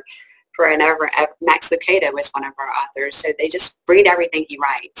author forever. Max Lucado was one of our authors, so they just read everything he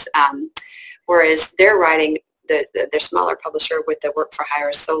writes. Whereas they're writing, their smaller publisher with the work for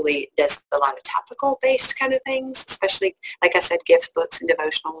hire solely does a lot of topical-based kind of things, especially, like I said, gift books and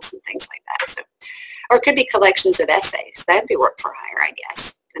devotionals and things like that. So, or it could be collections of essays. That'd be work for hire, I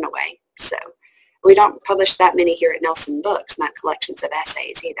guess, in a way. So we don't publish that many here at Nelson Books, not collections of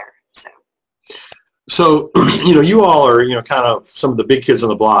essays either. So, you all are, kind of some of the big kids on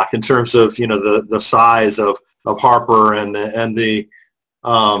the block in terms of, the size of Harper and the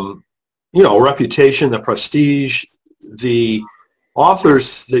reputation, the prestige. The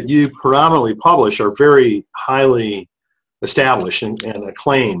authors that you predominantly publish are very highly established and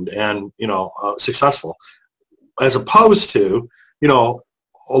acclaimed and, successful, as opposed to,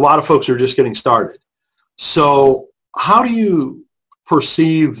 a lot of folks are just getting started. So how do you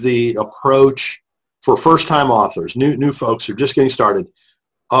perceive the approach for first-time authors, new folks who are just getting started,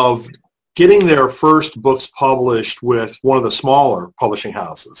 of getting their first books published with one of the smaller publishing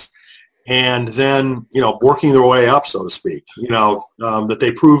houses, and then, working their way up, so to speak, that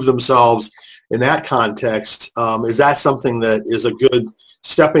they prove themselves in that context? Is that something that is a good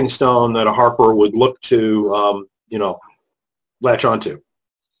stepping stone that a Harper would look to, latch onto?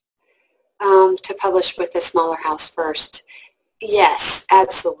 To publish with a smaller house first. Yes,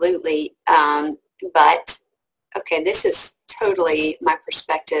 absolutely. But, okay, this is totally my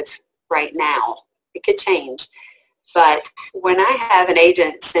perspective right now. It could change. But when I have an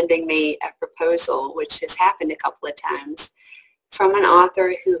agent sending me a proposal, which has happened a couple of times, from an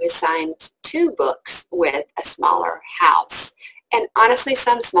author who has signed 2 books with a smaller house, and honestly,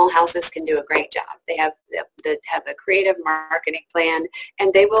 some small houses can do a great job. They have a creative marketing plan,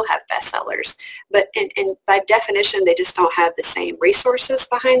 and they will have bestsellers. But and by definition, they just don't have the same resources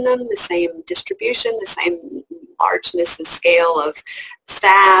behind them, the same distribution, the same largeness and scale of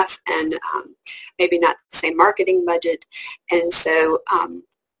staff, and maybe not the same marketing budget. And so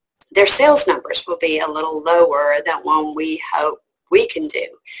their sales numbers will be a little lower than one we hope we can do.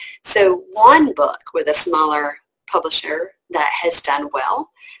 So one book with a smaller publisher that has done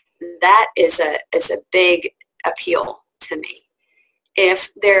well, that is a big appeal to me. If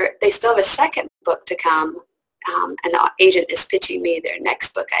they still have a second book to come, and the agent is pitching me their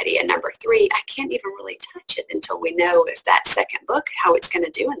next book idea, number 3, I can't even really touch it until we know if that second book, how it's going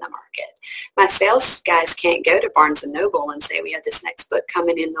to do in the market. My sales guys can't go to Barnes & Noble and say, we have this next book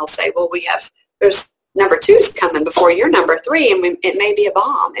coming in. They'll say, well, there's number 2's coming before your number 3, and it may be a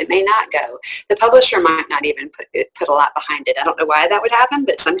bomb. It may not go. The publisher might not even put a lot behind it. I don't know why that would happen,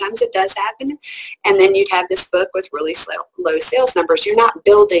 but sometimes it does happen. And then you'd have this book with really low sales numbers. You're not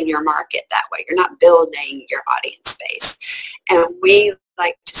building your market that way. You're not building your audience base. And we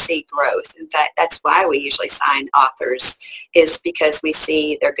like to see growth. In fact, that's why we usually sign authors, is because we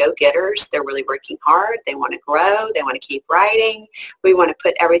see they're go-getters. They're really working hard. They want to grow. They want to keep writing. We want to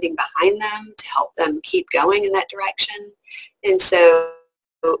put everything behind them to help them keep going in that direction. And so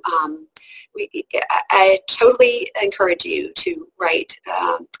I totally encourage you to write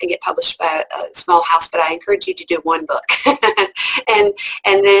and get published by a small house, but I encourage you to do one book and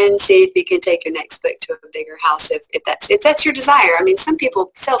then see if you can take your next book to a bigger house if that's your desire. I mean, some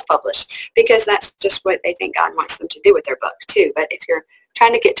people self-publish because that's just what they think God wants them to do with their book too. But if you're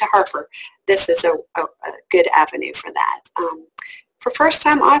trying to get to Harper, this is a good avenue for that. For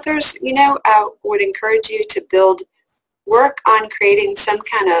first-time authors, I would encourage you to work on creating some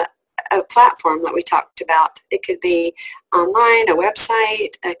kind of a platform that we talked about. It could be online, a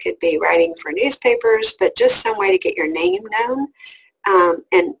website, it could be writing for newspapers, but just some way to get your name known,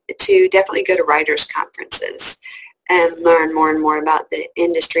 and to definitely go to writers' conferences and learn more and more about the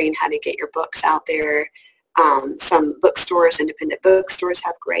industry and how to get your books out there. Some bookstores, independent bookstores,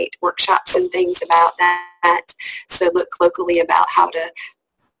 have great workshops and things about that. So look locally about how to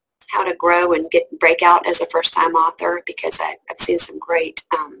grow and break out as a first-time author, because I've seen some great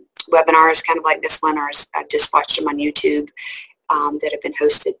webinars kind of like this one, or I've just watched them on YouTube that have been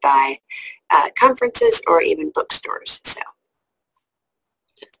hosted by conferences or even bookstores.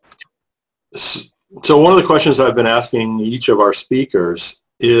 So one of the questions I've been asking each of our speakers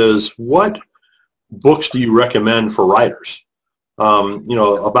is, what books do you recommend for writers?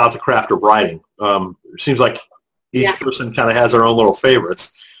 About the craft of writing. It seems like each person kind of has their own little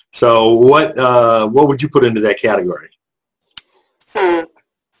favorites. So what would you put into that category?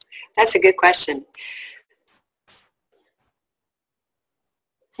 That's a good question.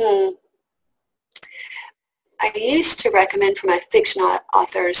 I used to recommend for my fiction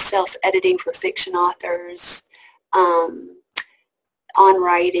authors self-editing for fiction authors, on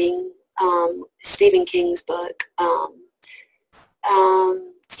writing, Stephen King's book.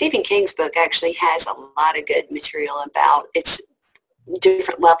 Stephen King's book actually has a lot of good material about its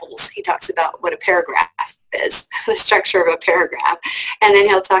different levels. He talks about what a paragraph is, the structure of a paragraph, and then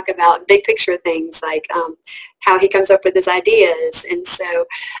he'll talk about big picture things like how he comes up with his ideas. And so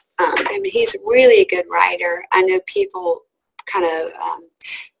he's really a good writer. I know people kind of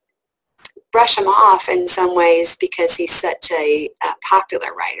brush him off in some ways because he's such a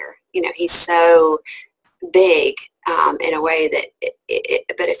popular writer. He's so big in a way that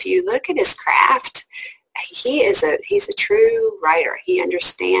but if you look at his craft, he's a true writer. He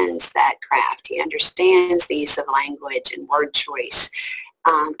understands that craft. He understands the use of language and word choice,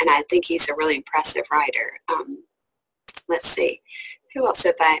 and I think he's a really impressive writer. Let's see. Who else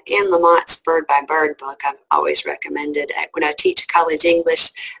have I? Anne Lamott's Bird by Bird book I've always recommended. When I teach college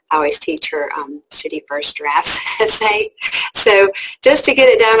English, I always teach her shitty first drafts essay. So just to get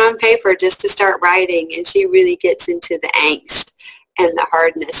it down on paper, just to start writing, and she really gets into the angst and the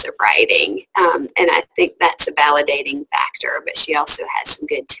hardness of writing. And I think that's a validating factor. But she also has some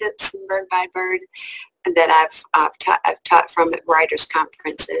good tips in Bird by Bird that I've taught from at writers'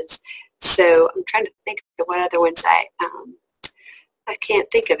 conferences. So I'm trying to think of what other ones I can't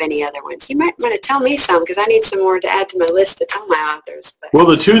think of any other ones. You might want to tell me some, because I need some more to add to my list to tell my authors. But. Well,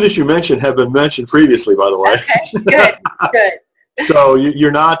 the two that you mentioned have been mentioned previously, by the way. Okay, good. So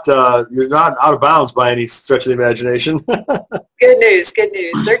you're not out of bounds by any stretch of the imagination. Good news.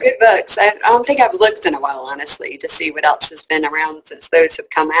 They're good books. I don't think I've looked in a while, honestly, to see what else has been around since those have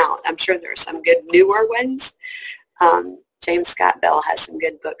come out. I'm sure there are some good newer ones. James Scott Bell has some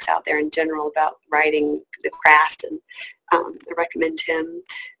good books out there in general about writing the craft, and I recommend him.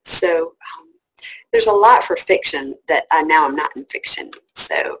 So there's a lot for fiction that now I'm not in fiction,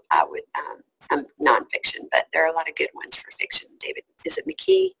 so I'm nonfiction, but there are a lot of good ones for fiction. David, is it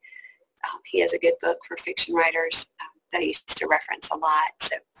McKee? He has a good book for fiction writers that I used to reference a lot.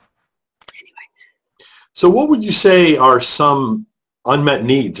 So anyway. So what would you say are some unmet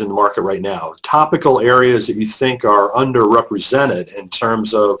needs in the market right now? Topical areas that you think are underrepresented in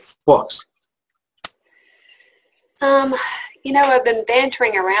terms of books? I've been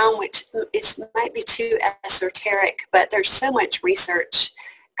bantering around, which might be too esoteric, but there's so much research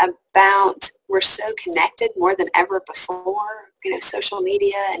about we're so connected more than ever before. Social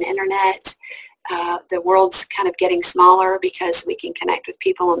media and internet. The world's kind of getting smaller because we can connect with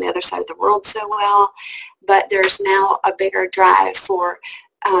people on the other side of the world so well. But there's now a bigger drive for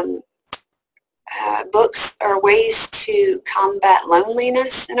books or ways to combat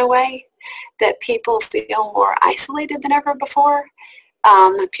loneliness in a way that people feel more isolated than ever before.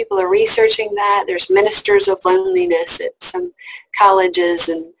 People are researching that. There's ministers of loneliness at some colleges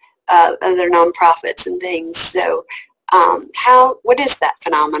and other nonprofits and things. So what is that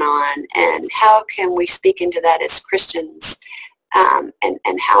phenomenon, and how can we speak into that as Christians,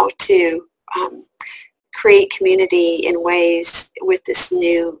 and how to create community in ways with this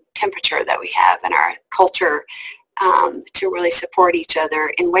new temperature that we have in our culture, to really support each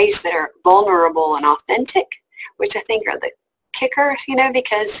other in ways that are vulnerable and authentic, which I think are the kicker,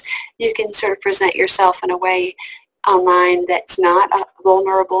 because you can sort of present yourself in a way online that's not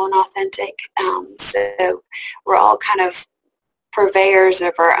vulnerable and authentic. So we're all kind of purveyors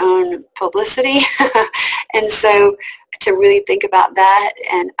of our own publicity. And so to really think about that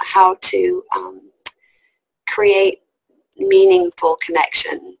and how to create meanipful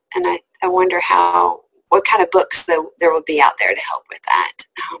connection. And I wonder what kind of books there will be out there to help with that,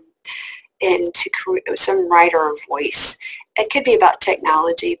 and to create some writer voice. It could be about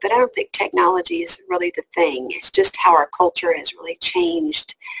technology, but I don't think technology is really the thing. It's just how our culture has really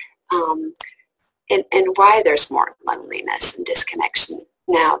changed, and why there's more loneliness and disconnection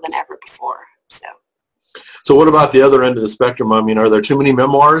now than ever before. So what about the other end of the spectrum? I mean, are there too many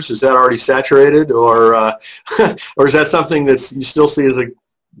memoirs? Is that already saturated, or or is that something that you still see as a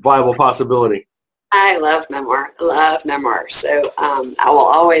viable possibility? I love memoir. I love memoir. So I will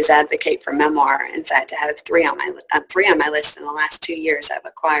always advocate for memoir. In fact, I have three on my list in the last 2 years I've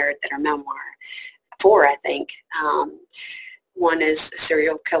acquired that are memoir. 4, I think. One is a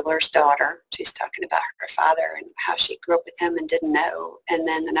serial killer's daughter. She's talking about her father and how she grew up with him and didn't know. And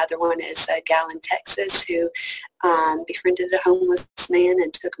then another one is a gal in Texas who befriended a homeless man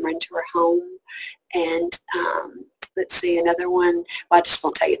and took him into her home. And let's see, another one. Well, I just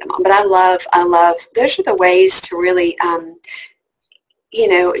won't tell you them all. But I love, those are the ways to really,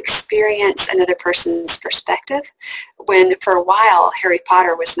 experience another person's perspective. When for a while Harry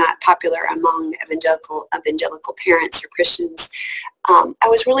Potter was not popular among evangelical parents or Christians, I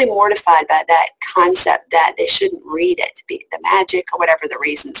was really mortified by that concept that they shouldn't read it, be the magic or whatever the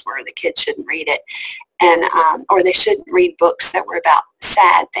reasons were. The kids shouldn't read it, and or they shouldn't read books that were about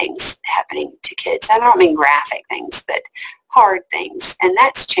sad things happening to kids. I don't mean graphic things, but hard things, and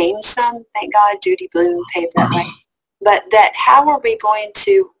that's changed some. Thank God, Judy Blume paved that way. But that how are we going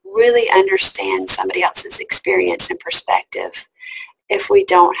to really understand somebody else's experience and perspective if we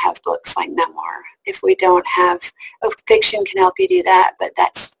don't have books like memoir? If we don't have, fiction can help you do that, but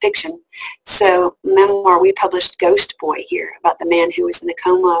that's fiction. So memoir, we published Ghost Boy here about the man who was in a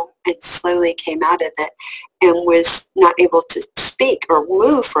coma and slowly came out of it and was not able to speak or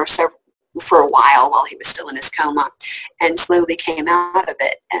move for a while he was still in his coma, and slowly came out of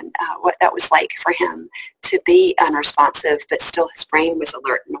it, and what that was like for him to be unresponsive, but still his brain was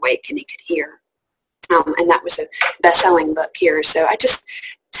alert and awake and he could hear. And that was a best-selling book here. So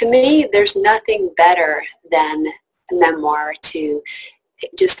to me, there's nothing better than a memoir to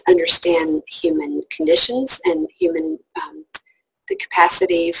just understand human conditions and human the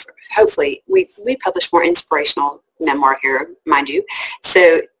capacity for, hopefully, we publish more inspirational memoir here, mind you.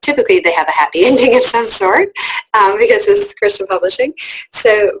 So typically they have a happy ending of some sort because this is Christian publishing.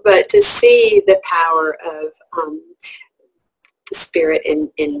 So, but to see the power of the Spirit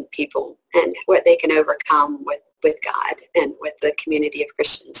in people and what they can overcome with God and with the community of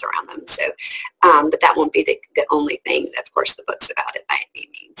Christians around them. So, but that won't be the only thing. Of course, the book's about it by any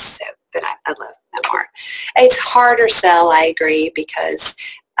means. So, but I love memoir. It's harder sell, I agree, because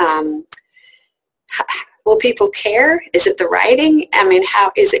will people care? Is it the writing? I mean,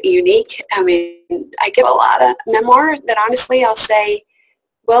 how is it unique? I mean, I get a lot of memoir that honestly I'll say,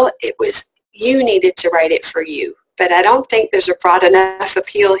 well, it was, you needed to write it for you. But I don't think there's a broad enough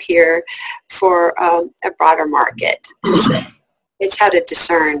appeal here for a broader market. So it's how to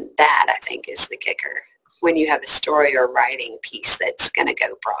discern that, I think, is the kicker when you have a story or writing piece that's going to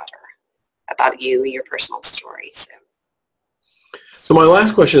go broader about you and your personal story. So my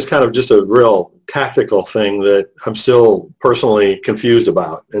last question is kind of just a real tactical thing that I'm still personally confused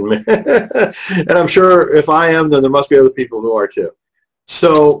about. And I'm sure if I am, then there must be other people who are too.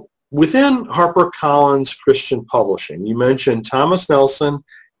 So within HarperCollins Christian Publishing, you mentioned Thomas Nelson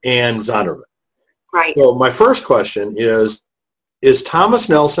and Zondervan. Right. So my first question is Thomas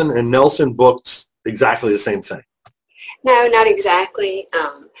Nelson and Nelson Books exactly the same thing? No, not exactly.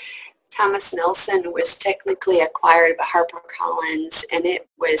 Thomas Nelson was technically acquired by HarperCollins, and it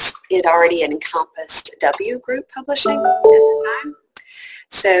already encompassed W Group Publishing at the time.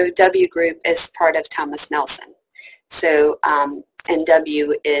 So W Group is part of Thomas Nelson. So, and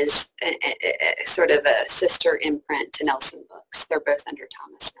W is a sort of a sister imprint to Nelson Books. They're both under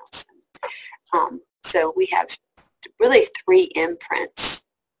Thomas Nelson. So we have really 3 imprints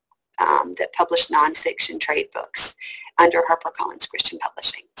that publish nonfiction trade books under HarperCollins Christian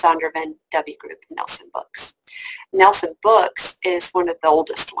Publishing: Zondervan, W Group, and Nelson Books. Nelson Books is one of the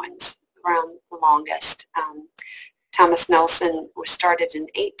oldest ones, around the longest. Thomas Nelson was started in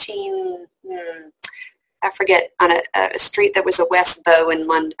on a street that was a West Bow in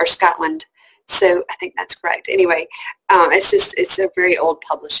London or Scotland. So I think that's correct. Anyway, it's a very old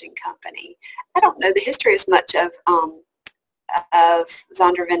publishing company. I don't know the history as much of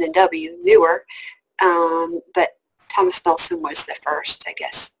Zondervan and W, newer, but Thomas Nelson was the first, I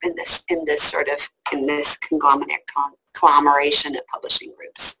guess, in this conglomeration of publishing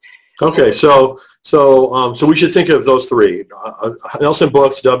groups. Okay, so we should think of those 3: Nelson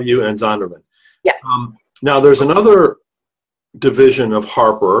Books, W, and Zondervan. Yeah. Now there's another division of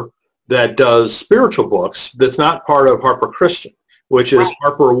Harper that does spiritual books that's not part of Harper Christian, which is right.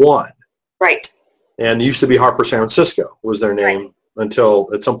 Harper One. Right. And it used to be Harper San Francisco was their name until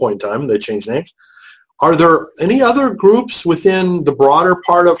at some point in time they changed names. Are there any other groups within the broader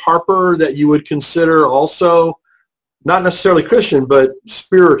part of Harper that you would consider also not necessarily Christian, but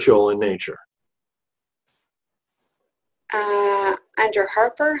spiritual in nature? Under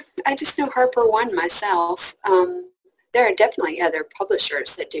Harper, I just know Harper One myself. There are definitely other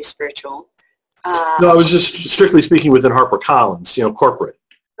publishers that do spiritual. No, I was just strictly speaking within HarperCollins, corporate.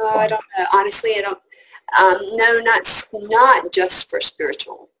 Oh, I don't know. Honestly, I don't. No, not just for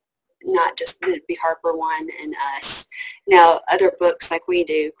spiritual. Not just it'd be Harper One and us. Now, other books like we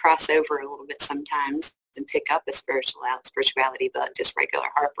do cross over a little bit sometimes and pick up a spirituality book, just regular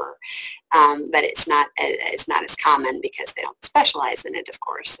Harper. But it's not as common because they don't specialize in it, of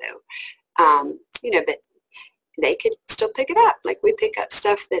course. So, but they could still pick it up. Like we pick up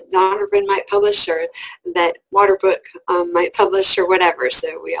stuff that Zondervan might publish or that Waterbook might publish or whatever.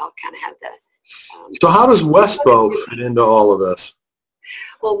 So we all kind of have the. So how does Wesbow fit into all of this?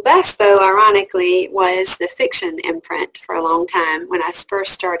 Well, Wesbow, ironically, was the fiction imprint for a long time. When I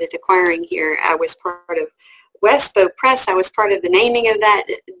first started acquiring here, I was part of Wesbow Press. I was part of the naming of that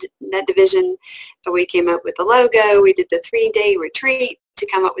division. We came up with the logo. We did the 3-day retreat to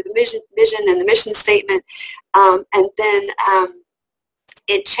come up with a vision and the mission statement. And then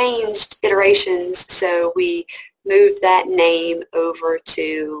it changed iterations, so we moved that name over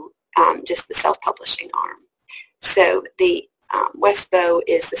to just the self-publishing arm. So the Wesbow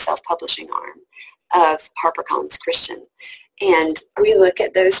is the self-publishing arm of HarperCollins Christian. And we look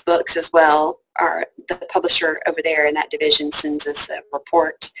at those books as well. The publisher over there in that division sends us a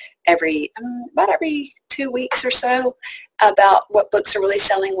report about every 2 weeks or so about what books are really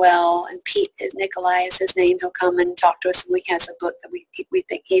selling well. And Pete Nicolai is his name. He'll come and talk to us, and he has a book that we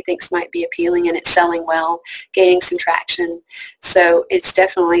think he thinks might be appealing, and it's selling well, gaining some traction. So it's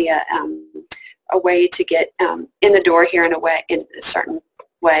definitely a way to get in the door here in a certain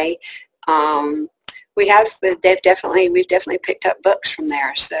way. We've definitely picked up books from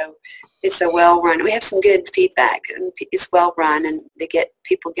there. So it's a well-run. We have some good feedback, and it's well-run, and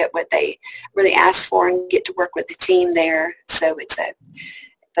people get what they really ask for and get to work with the team there. So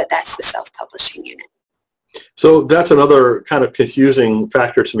but that's the self-publishing unit. So that's another kind of confusing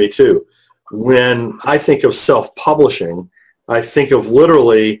factor to me too. When I think of self-publishing, I think of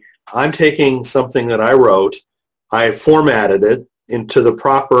literally, I'm taking something that I wrote, I formatted it into the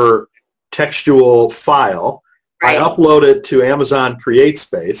proper textual file, right. I upload it to Amazon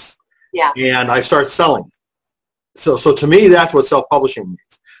CreateSpace, and I start selling it. So to me, that's what self-publishing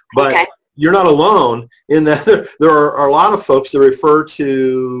means. But okay. You're not alone in that there are a lot of folks that refer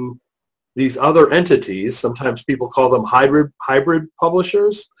to these other entities. Sometimes people call them hybrid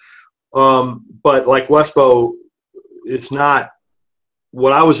publishers. But like Wesbow, it's not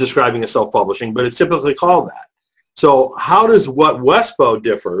what I was describing as self-publishing, but it's typically called that. So how does what Wesbow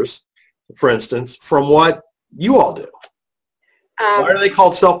differs, for instance, from what you all do? Why are they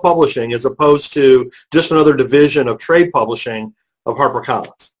called self-publishing as opposed to just another division of trade publishing of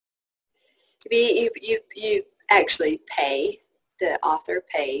HarperCollins? You actually pay, the author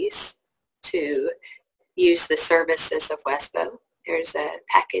pays to use the services of Wesbow. There's a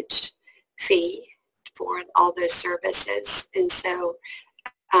package fee for all those services, and so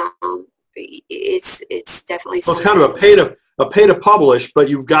it's definitely. Well, it's kind of a pay to publish, but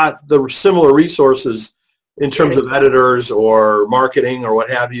you've got the similar resources in terms of editors or marketing or what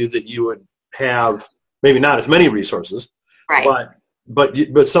have you that you would have. Maybe not as many resources, right?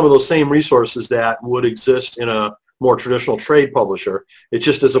 But some of those same resources that would exist in a more traditional trade publisher. It's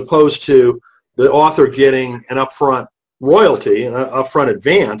just as opposed to the author getting an upfront royalty, an upfront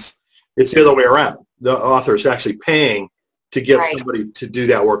advance, it's the other way around. The author is actually paying to get somebody to do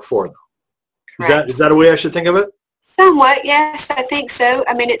that work for them. Is that a way I should think of it? Somewhat, yes, I think so.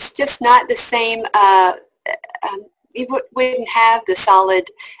 I mean, it's just not the same. You wouldn't have the solid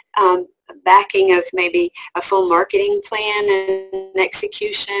backing of maybe a full marketing plan and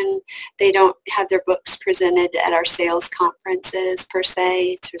execution. They don't have their books presented at our sales conferences per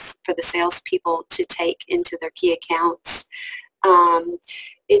se for the salespeople to take into their key accounts.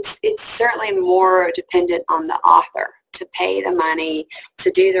 It's certainly more dependent on the author to pay the money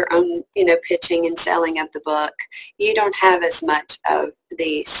to do their own, pitching and selling of the book. You don't have as much of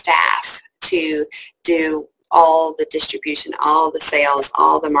the staff to do all the distribution, all the sales,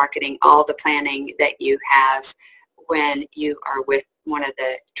 all the marketing, all the planning that you have when you are with one of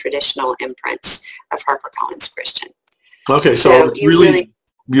the traditional imprints of HarperCollins Christian. Okay, so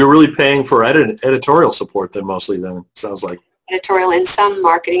you're really paying for editorial support then mostly then, sounds like. Editorial and some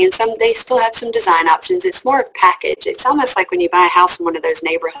marketing, and they still have some design options. It's more of a package. It's almost like when you buy a house in one of those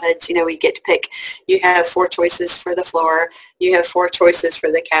neighborhoods, you get to pick. You have 4 choices for the floor. You have 4 choices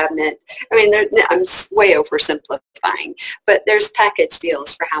for the cabinet. I mean, I'm way oversimplifying, but there's package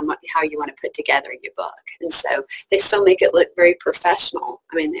deals for how you want to put together your book, and so they still make it look very professional.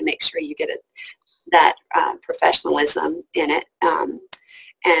 I mean, they make sure you get that professionalism in it.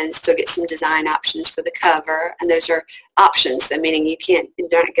 and still get some design options for the cover. And those are options, that meaning you're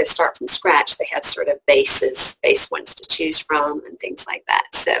not going to start from scratch. They have sort of base ones to choose from and things like that.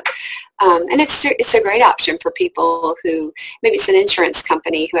 So, and it's a great option for people who, maybe it's an insurance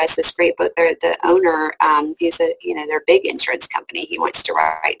company who has this great book. The owner, he's their big insurance company. He wants to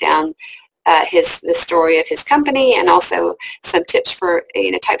write down the story of his company and also some tips for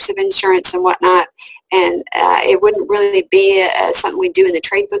types of insurance and whatnot. And it wouldn't really be something we do in the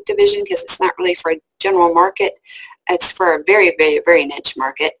trade book division because it's not really for a general market. It's for a very, very, very niche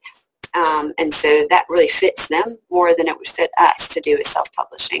market. And so that really fits them more than it would fit us to do a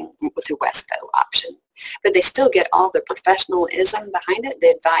self-publishing with the Wesco option. But they still get all the professionalism behind it,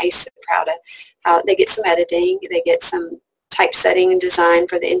 the advice, proud of how they get some editing, they get some typesetting and design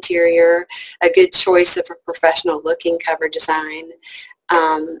for the interior, a good choice of a professional looking cover design,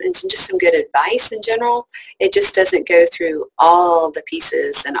 and just some good advice in general. It just doesn't go through all the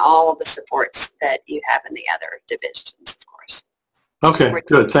pieces and all the supports that you have in the other divisions, of course. Okay,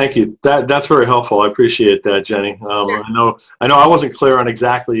 good. Thank you. That's very helpful. I appreciate that, Jenny. Sure. I know I wasn't clear on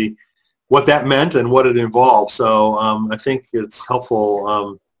exactly what that meant and what it involved, so I think it's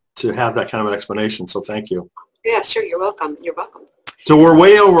helpful to have that kind of an explanation, so thank you. Yeah, sure. You're welcome. You're welcome. So we're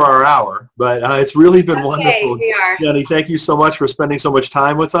way over our hour, but it's really been wonderful. We are. Jenny, thank you so much for spending so much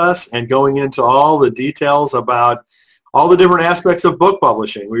time with us and going into all the details about all the different aspects of book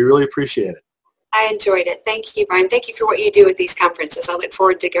publishing. We really appreciate it. I enjoyed it. Thank you, Brian. Thank you for what you do with these conferences. I look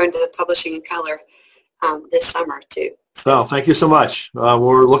forward to going to the Publishing in Color this summer, too. Well, thank you so much.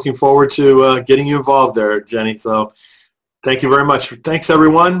 We're looking forward to getting you involved there, Jenny. So thank you very much. Thanks,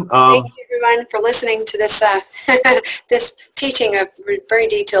 everyone. Thank you, everyone, for listening to this this teaching of very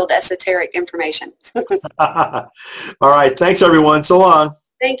detailed esoteric information. All right. Thanks, everyone. So long.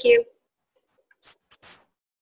 Thank you.